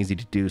cheap and easy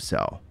to do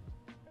so.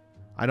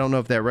 I don't know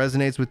if that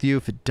resonates with you.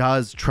 If it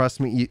does, trust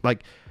me,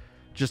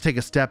 just take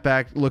a step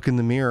back, look in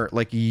the mirror.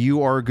 Like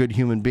you are a good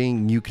human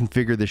being. You can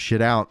figure this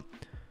shit out.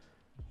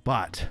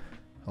 But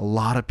a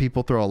lot of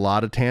people throw a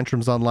lot of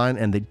tantrums online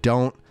and they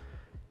don't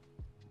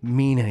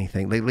mean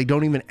anything. They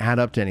don't even add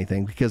up to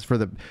anything, because for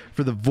the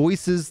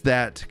voices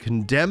that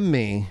condemn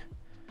me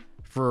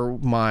for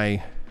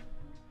my,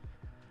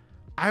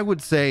 I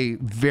would say,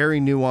 very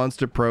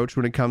nuanced approach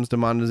when it comes to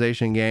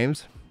monetization in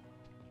games,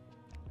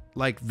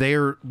 like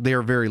they're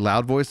very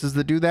loud voices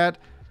that do that.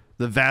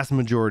 The vast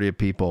majority of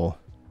people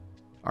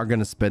are going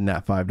to spend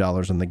that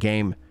 $5 on the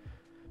game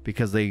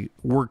because they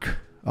work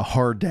a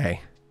hard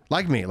day.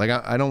 Like me, like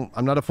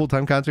I'm not a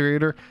full-time content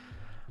creator.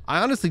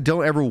 I honestly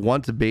don't ever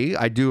want to be.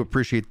 I do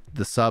appreciate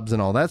the subs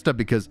and all that stuff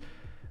because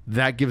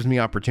that gives me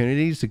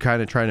opportunities to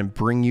kind of try to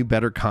bring you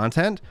better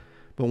content.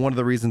 But one of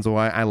the reasons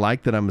why I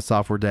like that I'm a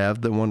software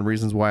dev, one of the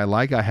reasons why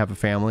I have a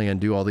family and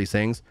do all these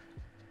things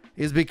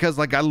is because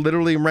like I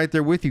literally am right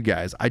there with you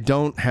guys. I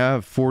don't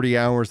have 40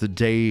 hours a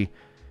day,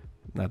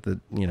 not that,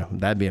 you know,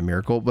 that'd be a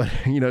miracle, but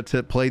you know,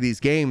 to play these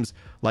games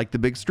like the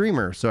big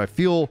streamer. So I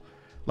feel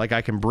like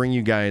I can bring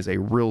you guys a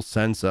real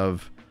sense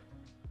of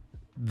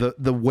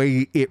the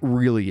way it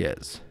really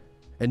is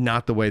and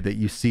not the way that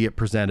you see it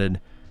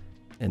presented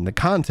in the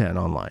content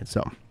online.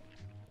 So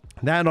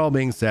that all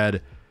being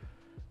said,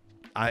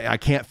 I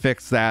can't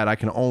fix that. I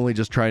can only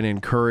just try to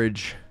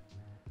encourage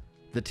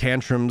the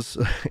tantrums,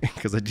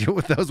 because I deal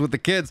with those with the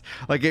kids.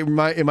 Like in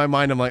my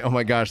mind, I'm like, oh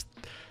my gosh,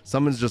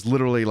 someone's just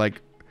literally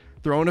like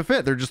throwing a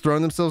fit. They're just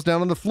throwing themselves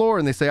down on the floor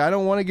and they say, I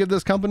don't want to give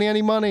this company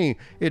any money.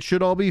 It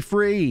should all be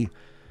free.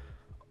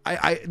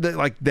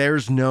 Like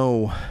there's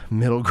no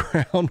middle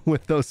ground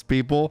with those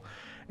people.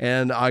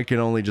 And I can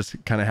only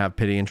just kind of have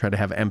pity and try to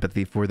have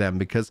empathy for them,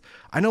 because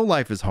I know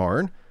life is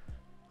hard.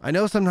 I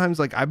know sometimes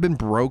like I've been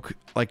broke,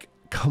 like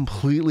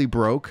completely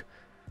broke.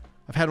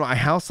 I've had my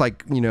house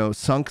like,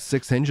 sunk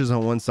 6 inches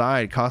on one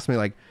side. It cost me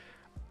like,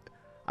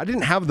 I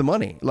didn't have the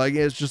money. Like,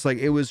 it's just like,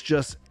 it was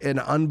just an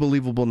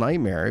unbelievable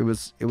nightmare. It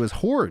was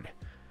horrid.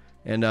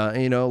 And,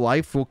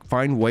 life will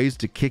find ways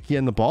to kick you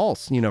in the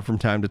balls, from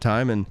time to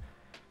time. And,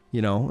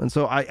 and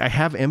so I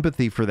have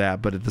empathy for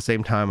that. But at the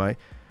same time,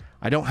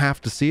 I don't have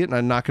to see it, and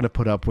I'm not going to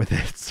put up with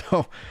it.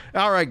 So,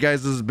 all right,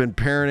 guys, this has been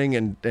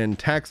parenting and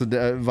tax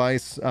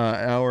advice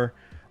hour.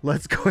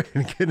 Let's go ahead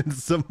and get into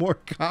some more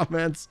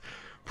comments.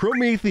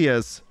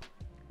 Prometheus.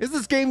 Is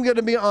this game going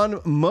to be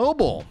on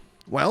mobile?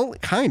 Well,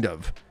 kind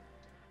of.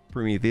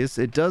 Prometheus.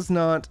 It does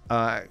not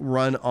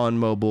run on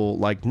mobile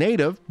like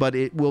native, but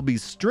it will be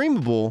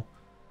streamable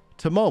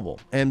to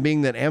mobile. And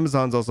being that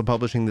Amazon's also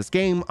publishing this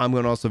game, I'm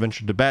going to also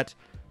venture to bet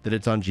that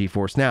it's on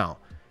GeForce Now.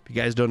 If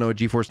you guys don't know what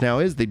GeForce Now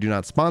is, they do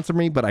not sponsor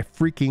me, but I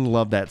freaking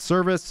love that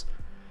service.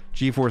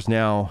 GeForce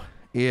Now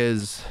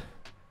is...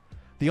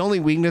 The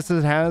only weakness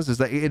it has is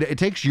that it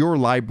takes your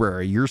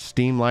library, your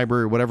Steam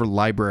library, whatever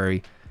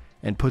library,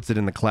 and puts it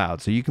in the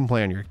cloud. So you can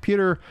play on your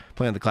computer,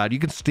 play on the cloud. You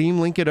can Steam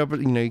Link it up,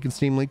 you can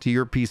Steam Link to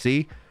your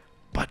PC,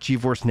 but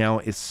GeForce Now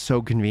is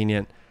so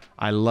convenient.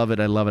 I love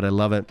it. I love it. I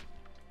love it.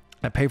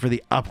 I pay for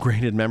the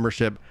upgraded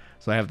membership,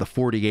 so I have the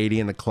 4080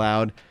 in the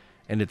cloud,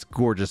 and it's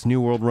gorgeous.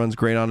 New World runs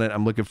great on it.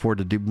 I'm looking forward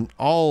to doing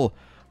all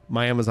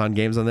my Amazon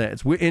games on that.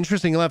 It's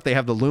interesting enough, they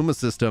have the Luma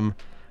system,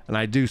 and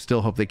I do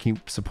still hope they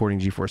keep supporting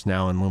GeForce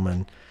Now and Luma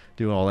and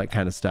do all that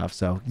kind of stuff.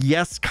 So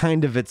yes,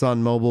 kind of it's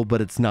on mobile, but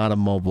it's not a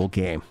mobile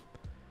game.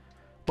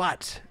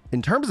 But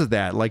in terms of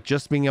that, like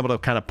just being able to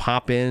kind of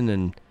pop in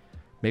and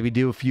maybe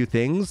do a few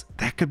things,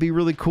 that could be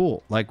really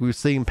cool. Like we've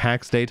seen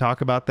PAX Day talk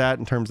about that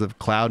in terms of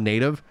cloud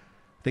native.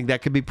 I think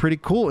that could be pretty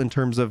cool in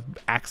terms of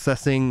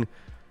accessing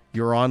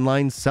your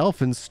online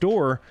self in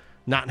store,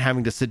 not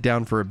having to sit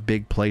down for a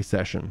big play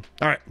session.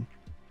 All right,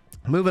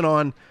 moving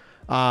on.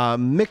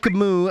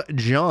 Mikamu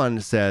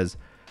John says,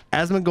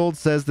 Asmongold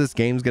says this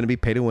game's going to be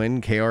pay to win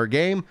KR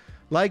game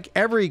like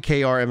every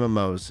KR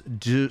MMOs.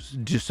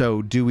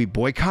 Do we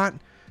boycott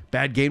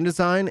bad game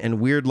design and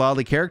weird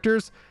lolly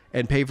characters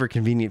and pay for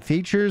convenient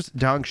features?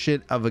 Dog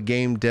shit of a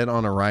game dead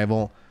on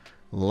arrival.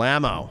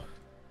 Lamo.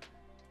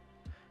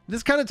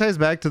 This kind of ties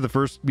back to the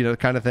first,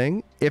 kind of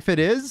thing. If it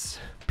is,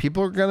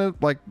 people are going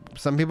to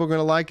some people are going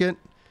to like it.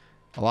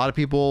 A lot of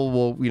people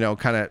will,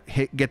 kind of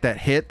get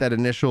that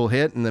initial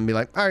hit and then be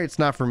like, all right, it's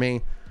not for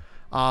me.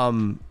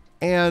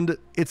 And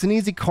it's an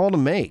easy call to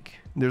make.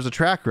 There's a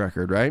track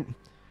record, right?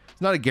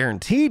 It's not a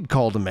guaranteed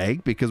call to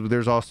make because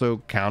there's also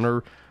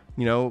counter,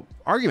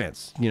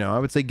 arguments. I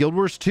would say Guild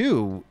Wars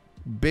 2,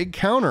 big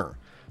counter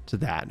to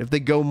that. If they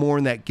go more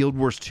in that Guild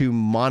Wars 2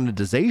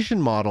 monetization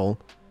model,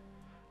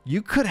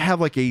 you could have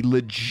like a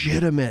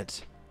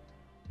legitimate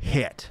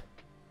hit.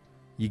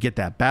 You get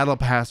that battle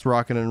pass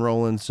rocking and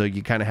rolling, so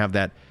you kind of have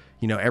that,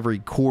 every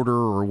quarter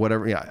or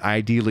whatever,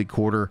 ideally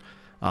quarter,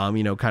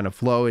 kind of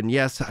flow. And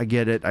yes, I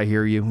get it. I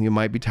hear you. You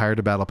might be tired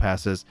of battle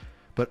passes,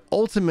 but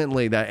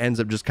ultimately that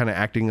ends up just kind of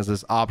acting as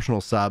this optional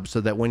sub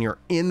so that when you're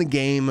in the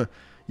game,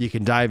 you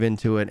can dive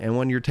into it. And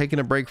when you're taking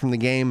a break from the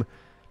game,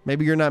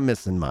 maybe you're not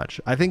missing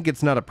much. I think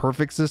it's not a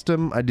perfect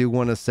system. I do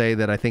want to say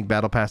that I think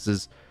battle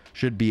passes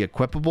should be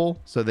equipable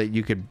so that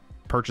you could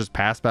purchase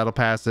past battle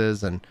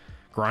passes and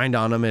grind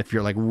on them if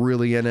you're like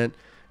really in it.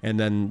 And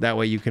then that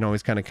way you can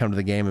always kind of come to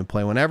the game and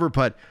play whenever.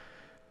 But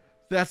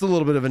that's a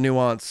little bit of a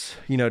nuance,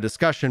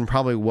 discussion,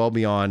 probably well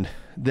beyond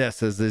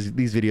this, as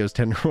these videos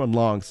tend to run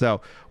long.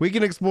 So we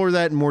can explore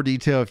that in more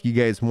detail if you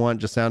guys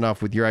want. Just sound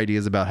off with your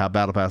ideas about how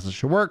battle passes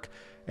should work,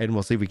 and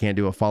we'll see if we can't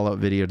do a follow-up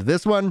video to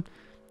this one,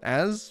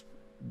 as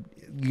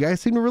you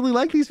guys seem to really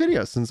like these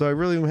videos, and so I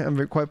really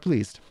am quite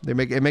pleased. It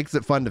makes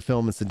it fun to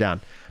film and sit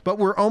down. But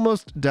we're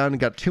almost done.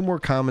 Got 2 more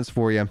comments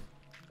for you,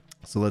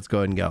 so let's go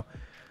ahead and go.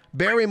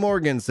 Barry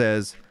Morgan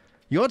says,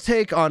 your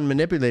take on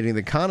manipulating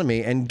the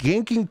economy and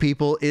ganking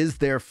people is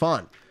their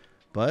fun.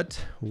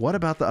 But what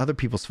about the other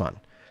people's fun?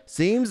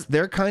 Seems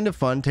their kind of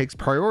fun takes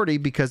priority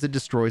because it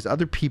destroys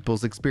other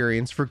people's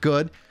experience for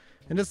good,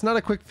 and it's not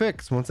a quick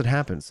fix once it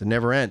happens. It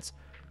never ends.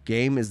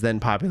 Game is then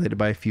populated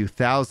by a few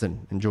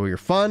thousand. Enjoy your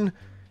fun.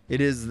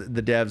 It is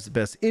the devs'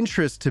 best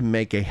interest to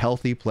make a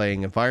healthy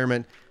playing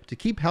environment, to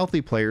keep healthy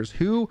players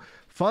who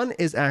fun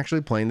is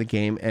actually playing the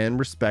game and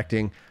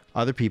respecting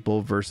other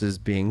people versus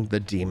being the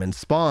demon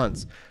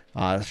spawns.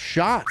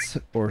 Shots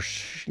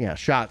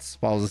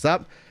follows us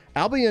up.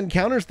 Albion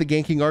counters the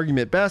ganking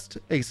argument best.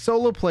 A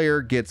solo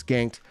player gets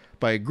ganked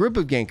by a group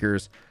of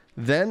gankers.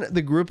 Then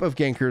the group of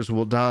gankers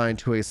will die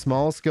to a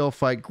small scale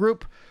fight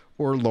group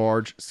or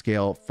large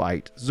scale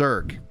fight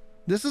Zerg.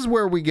 This is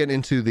where we get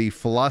into the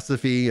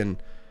philosophy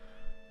and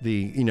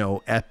the,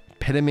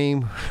 epitome,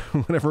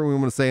 whatever we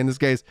want to say in this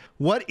case.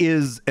 What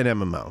is an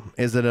MMO?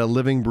 Is it a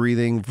living,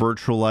 breathing,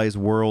 virtualized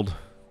world?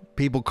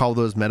 People call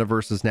those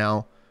metaverses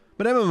now.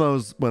 But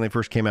MMOs, when they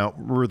first came out,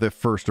 were the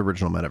first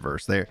original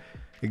metaverse. They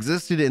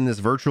existed in this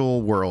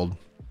virtual world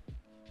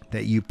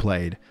that you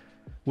played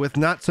with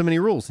not so many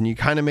rules, and you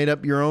kind of made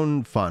up your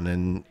own fun,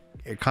 and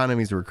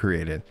economies were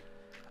created.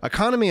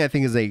 Economy, I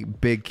think, is a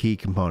big key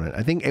component.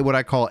 I think what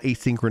I call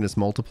asynchronous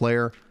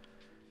multiplayer,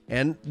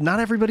 and not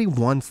everybody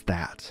wants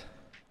that.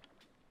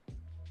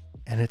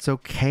 And it's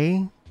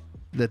okay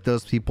that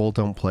those people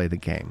don't play the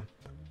game.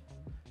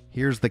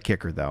 Here's the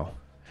kicker, though.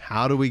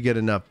 How do we get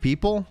enough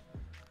people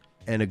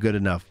and a good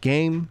enough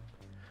game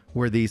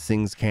where these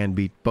things can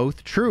be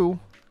both true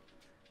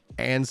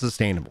and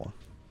sustainable?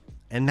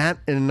 And that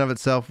in and of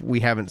itself,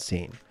 we haven't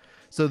seen.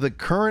 So the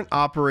current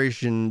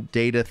operation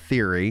data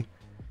theory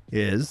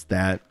is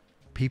that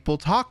people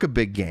talk a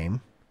big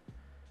game,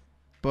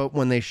 but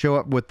when they show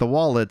up with the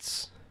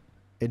wallets,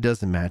 it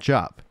doesn't match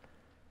up.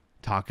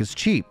 Talk is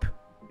cheap.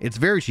 It's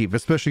very cheap,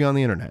 especially on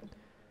the internet.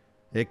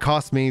 It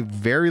costs me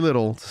very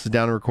little to sit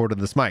down and record on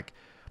this mic.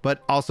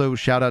 But also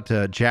shout out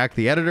to Jack,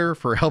 the editor,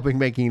 for helping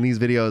making these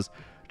videos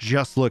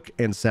just look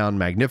and sound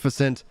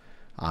magnificent.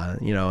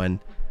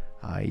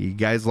 You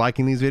guys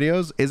liking these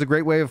videos is a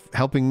great way of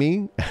helping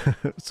me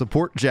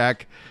support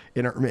Jack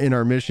in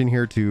our mission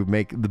here to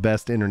make the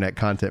best internet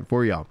content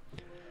for y'all.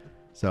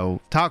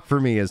 So talk for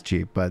me is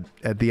cheap, but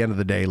at the end of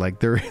the day, like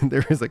there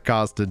is a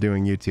cost to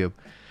doing YouTube.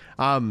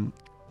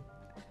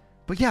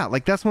 But yeah,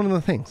 like that's one of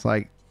the things.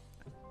 Like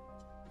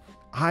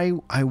I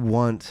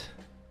want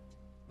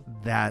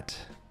that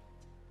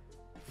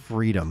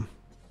freedom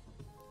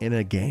in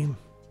a game.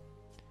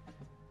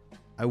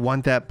 I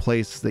want that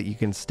place that you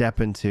can step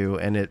into,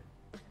 and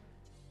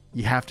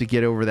you have to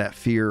get over that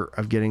fear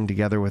of getting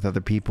together with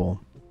other people.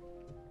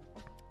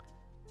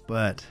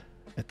 But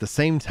at the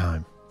same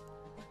time,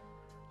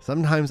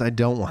 sometimes I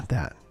don't want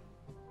that.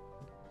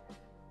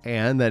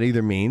 And that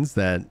either means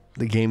that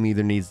the game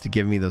either needs to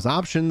give me those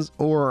options,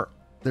 or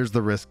there's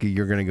the risk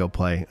you're going to go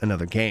play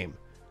another game.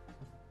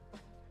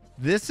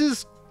 This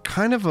is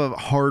kind of a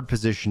hard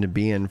position to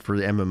be in for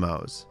the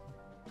MMOs.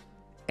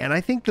 And I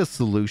think the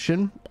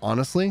solution,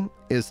 honestly,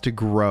 is to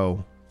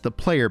grow the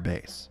player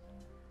base.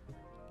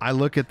 I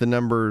look at the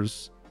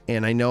numbers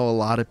and I know a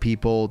lot of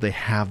people, they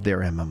have their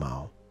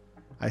MMO.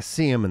 I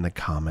see them in the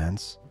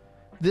comments.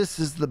 This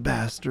is the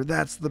best, or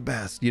that's the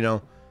best,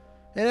 And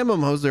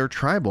MMOs, they're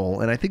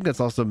tribal. And I think that's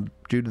also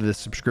due to the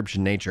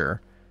subscription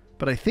nature.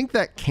 But I think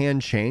that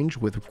can change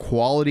with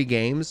quality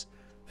games,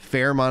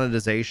 fair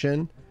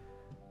monetization,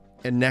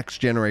 and next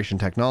generation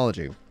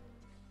technology.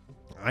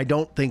 I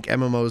don't think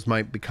MMOs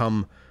might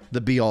become the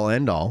be all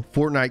end all.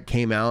 Fortnite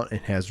came out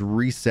and has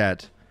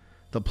reset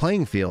the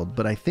playing field,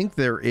 but I think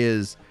there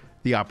is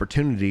the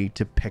opportunity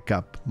to pick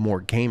up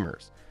more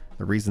gamers.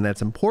 The reason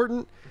that's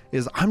important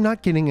is I'm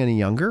not getting any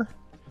younger.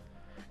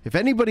 If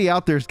anybody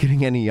out there is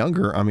getting any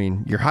younger, I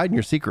mean, you're hiding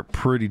your secret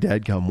pretty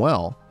dadgum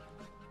well.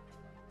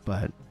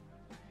 But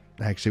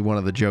actually, one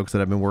of the jokes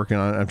that I've been working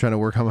on, I'm trying to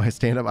work on my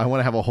stand-up. I want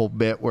to have a whole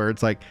bit where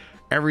it's like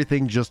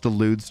everything just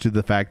alludes to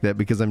the fact that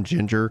because I'm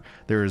ginger,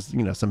 there's,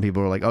 some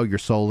people are like, oh, you're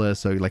soulless.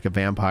 So you're like a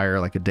vampire,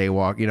 like a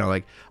daywalk,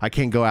 like I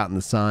can't go out in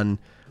the sun,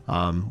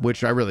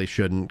 which I really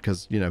shouldn't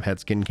because, I've had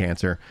skin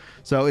cancer.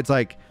 So it's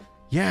like,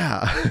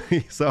 yeah.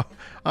 So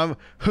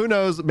who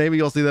knows? Maybe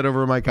you'll see that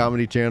over on my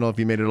comedy channel. If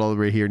you made it all the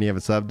way here and you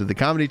haven't subbed to the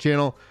comedy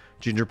channel,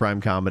 Ginger Prime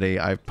Comedy,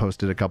 I've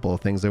posted a couple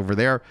of things over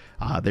there.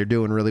 They're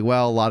doing really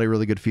well. A lot of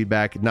really good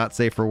feedback. Not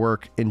safe for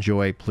work.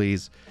 Enjoy,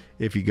 please.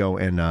 If you go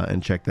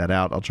and check that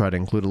out, I'll try to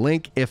include a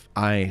link if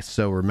I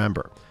so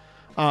remember.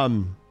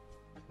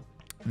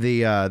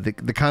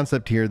 The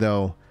concept here,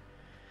 though,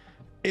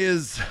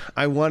 is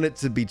I want it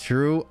to be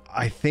true.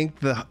 I think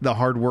the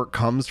hard work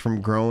comes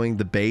from growing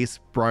the base,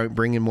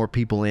 bringing more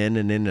people in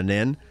and in and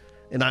in.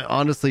 And I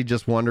honestly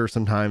just wonder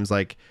sometimes,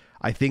 like,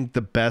 I think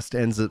the best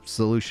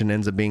solution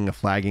ends up being a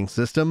flagging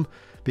system,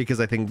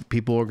 because I think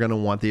people are going to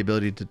want the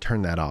ability to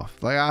turn that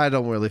off. Like, I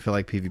don't really feel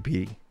like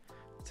PvP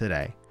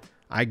today.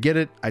 I get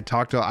it. I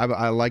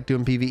like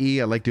doing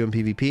PvE. I like doing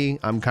PvP.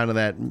 I'm kind of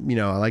that,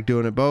 I like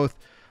doing it both.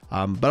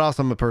 But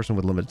also I'm a person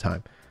with limited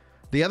time.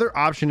 The other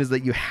option is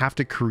that you have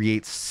to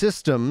create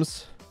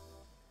systems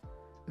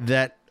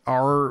that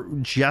are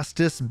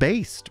justice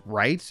based,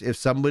 right? If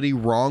somebody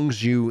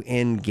wrongs you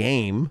in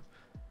game,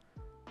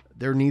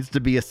 there needs to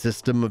be a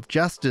system of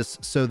justice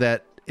so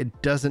that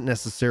it doesn't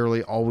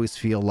necessarily always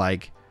feel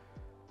like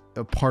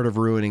a part of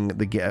ruining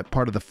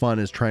part of the fun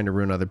is trying to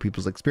ruin other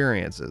people's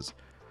experiences.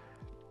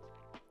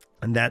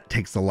 And that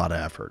takes a lot of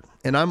effort.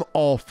 And I'm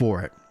all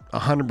for it,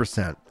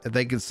 100%.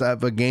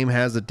 If a game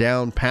has it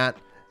down pat,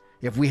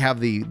 if we have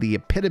the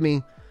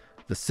epitome,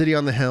 the city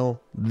on the hill,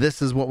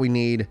 this is what we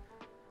need.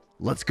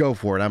 Let's go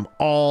for it. I'm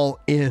all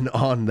in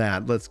on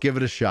that. Let's give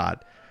it a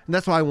shot. And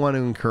that's why I want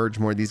to encourage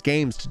more of these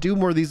games to do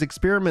more of these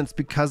experiments,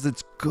 because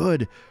it's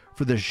good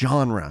for the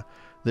genre.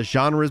 The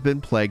genre has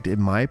been plagued,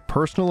 in my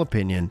personal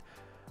opinion,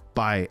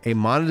 by a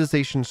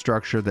monetization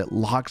structure that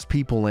locks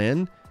people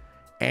in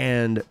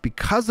And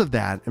because of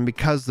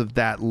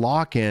that,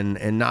 lock-in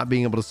and not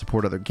being able to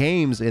support other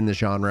games in the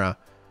genre,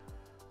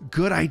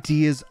 good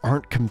ideas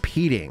aren't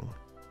competing.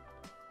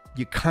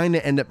 You kind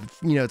of end up,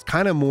 it's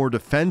kind of more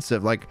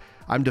defensive. Like,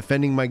 I'm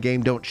defending my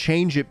game, don't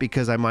change it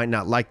because I might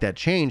not like that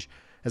change,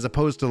 as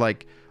opposed to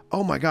like,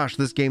 oh my gosh,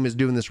 this game is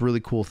doing this really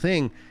cool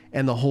thing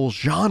and the whole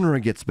genre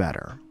gets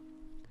better.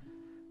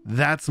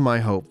 That's my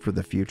hope for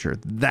the future.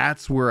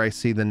 That's where I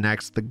see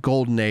the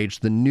golden age,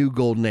 the new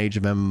golden age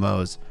of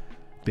MMOs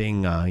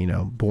being,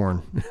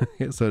 born,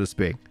 so to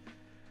speak.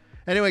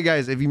 Anyway,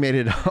 guys, if you made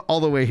it all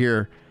the way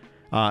here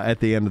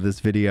at the end of this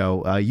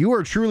video, you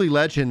are truly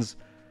legends.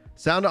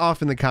 Sound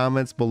off in the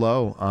comments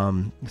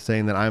below,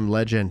 saying that I'm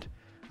legend.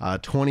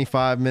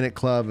 25-minute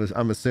club,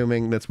 I'm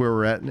assuming that's where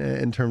we're at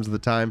in terms of the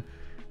time.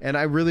 And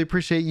I really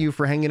appreciate you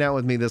for hanging out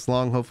with me this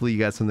long. Hopefully you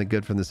got something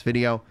good from this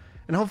video.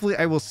 And hopefully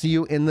I will see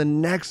you in the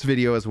next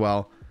video as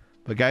well.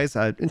 But guys,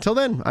 until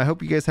then, I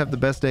hope you guys have the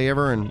best day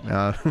ever. And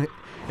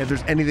if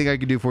there's anything I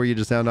can do for you,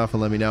 just sound off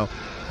and let me know.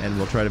 And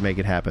we'll try to make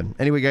it happen.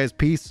 Anyway, guys,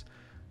 peace.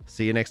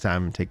 See you next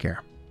time. Take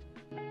care.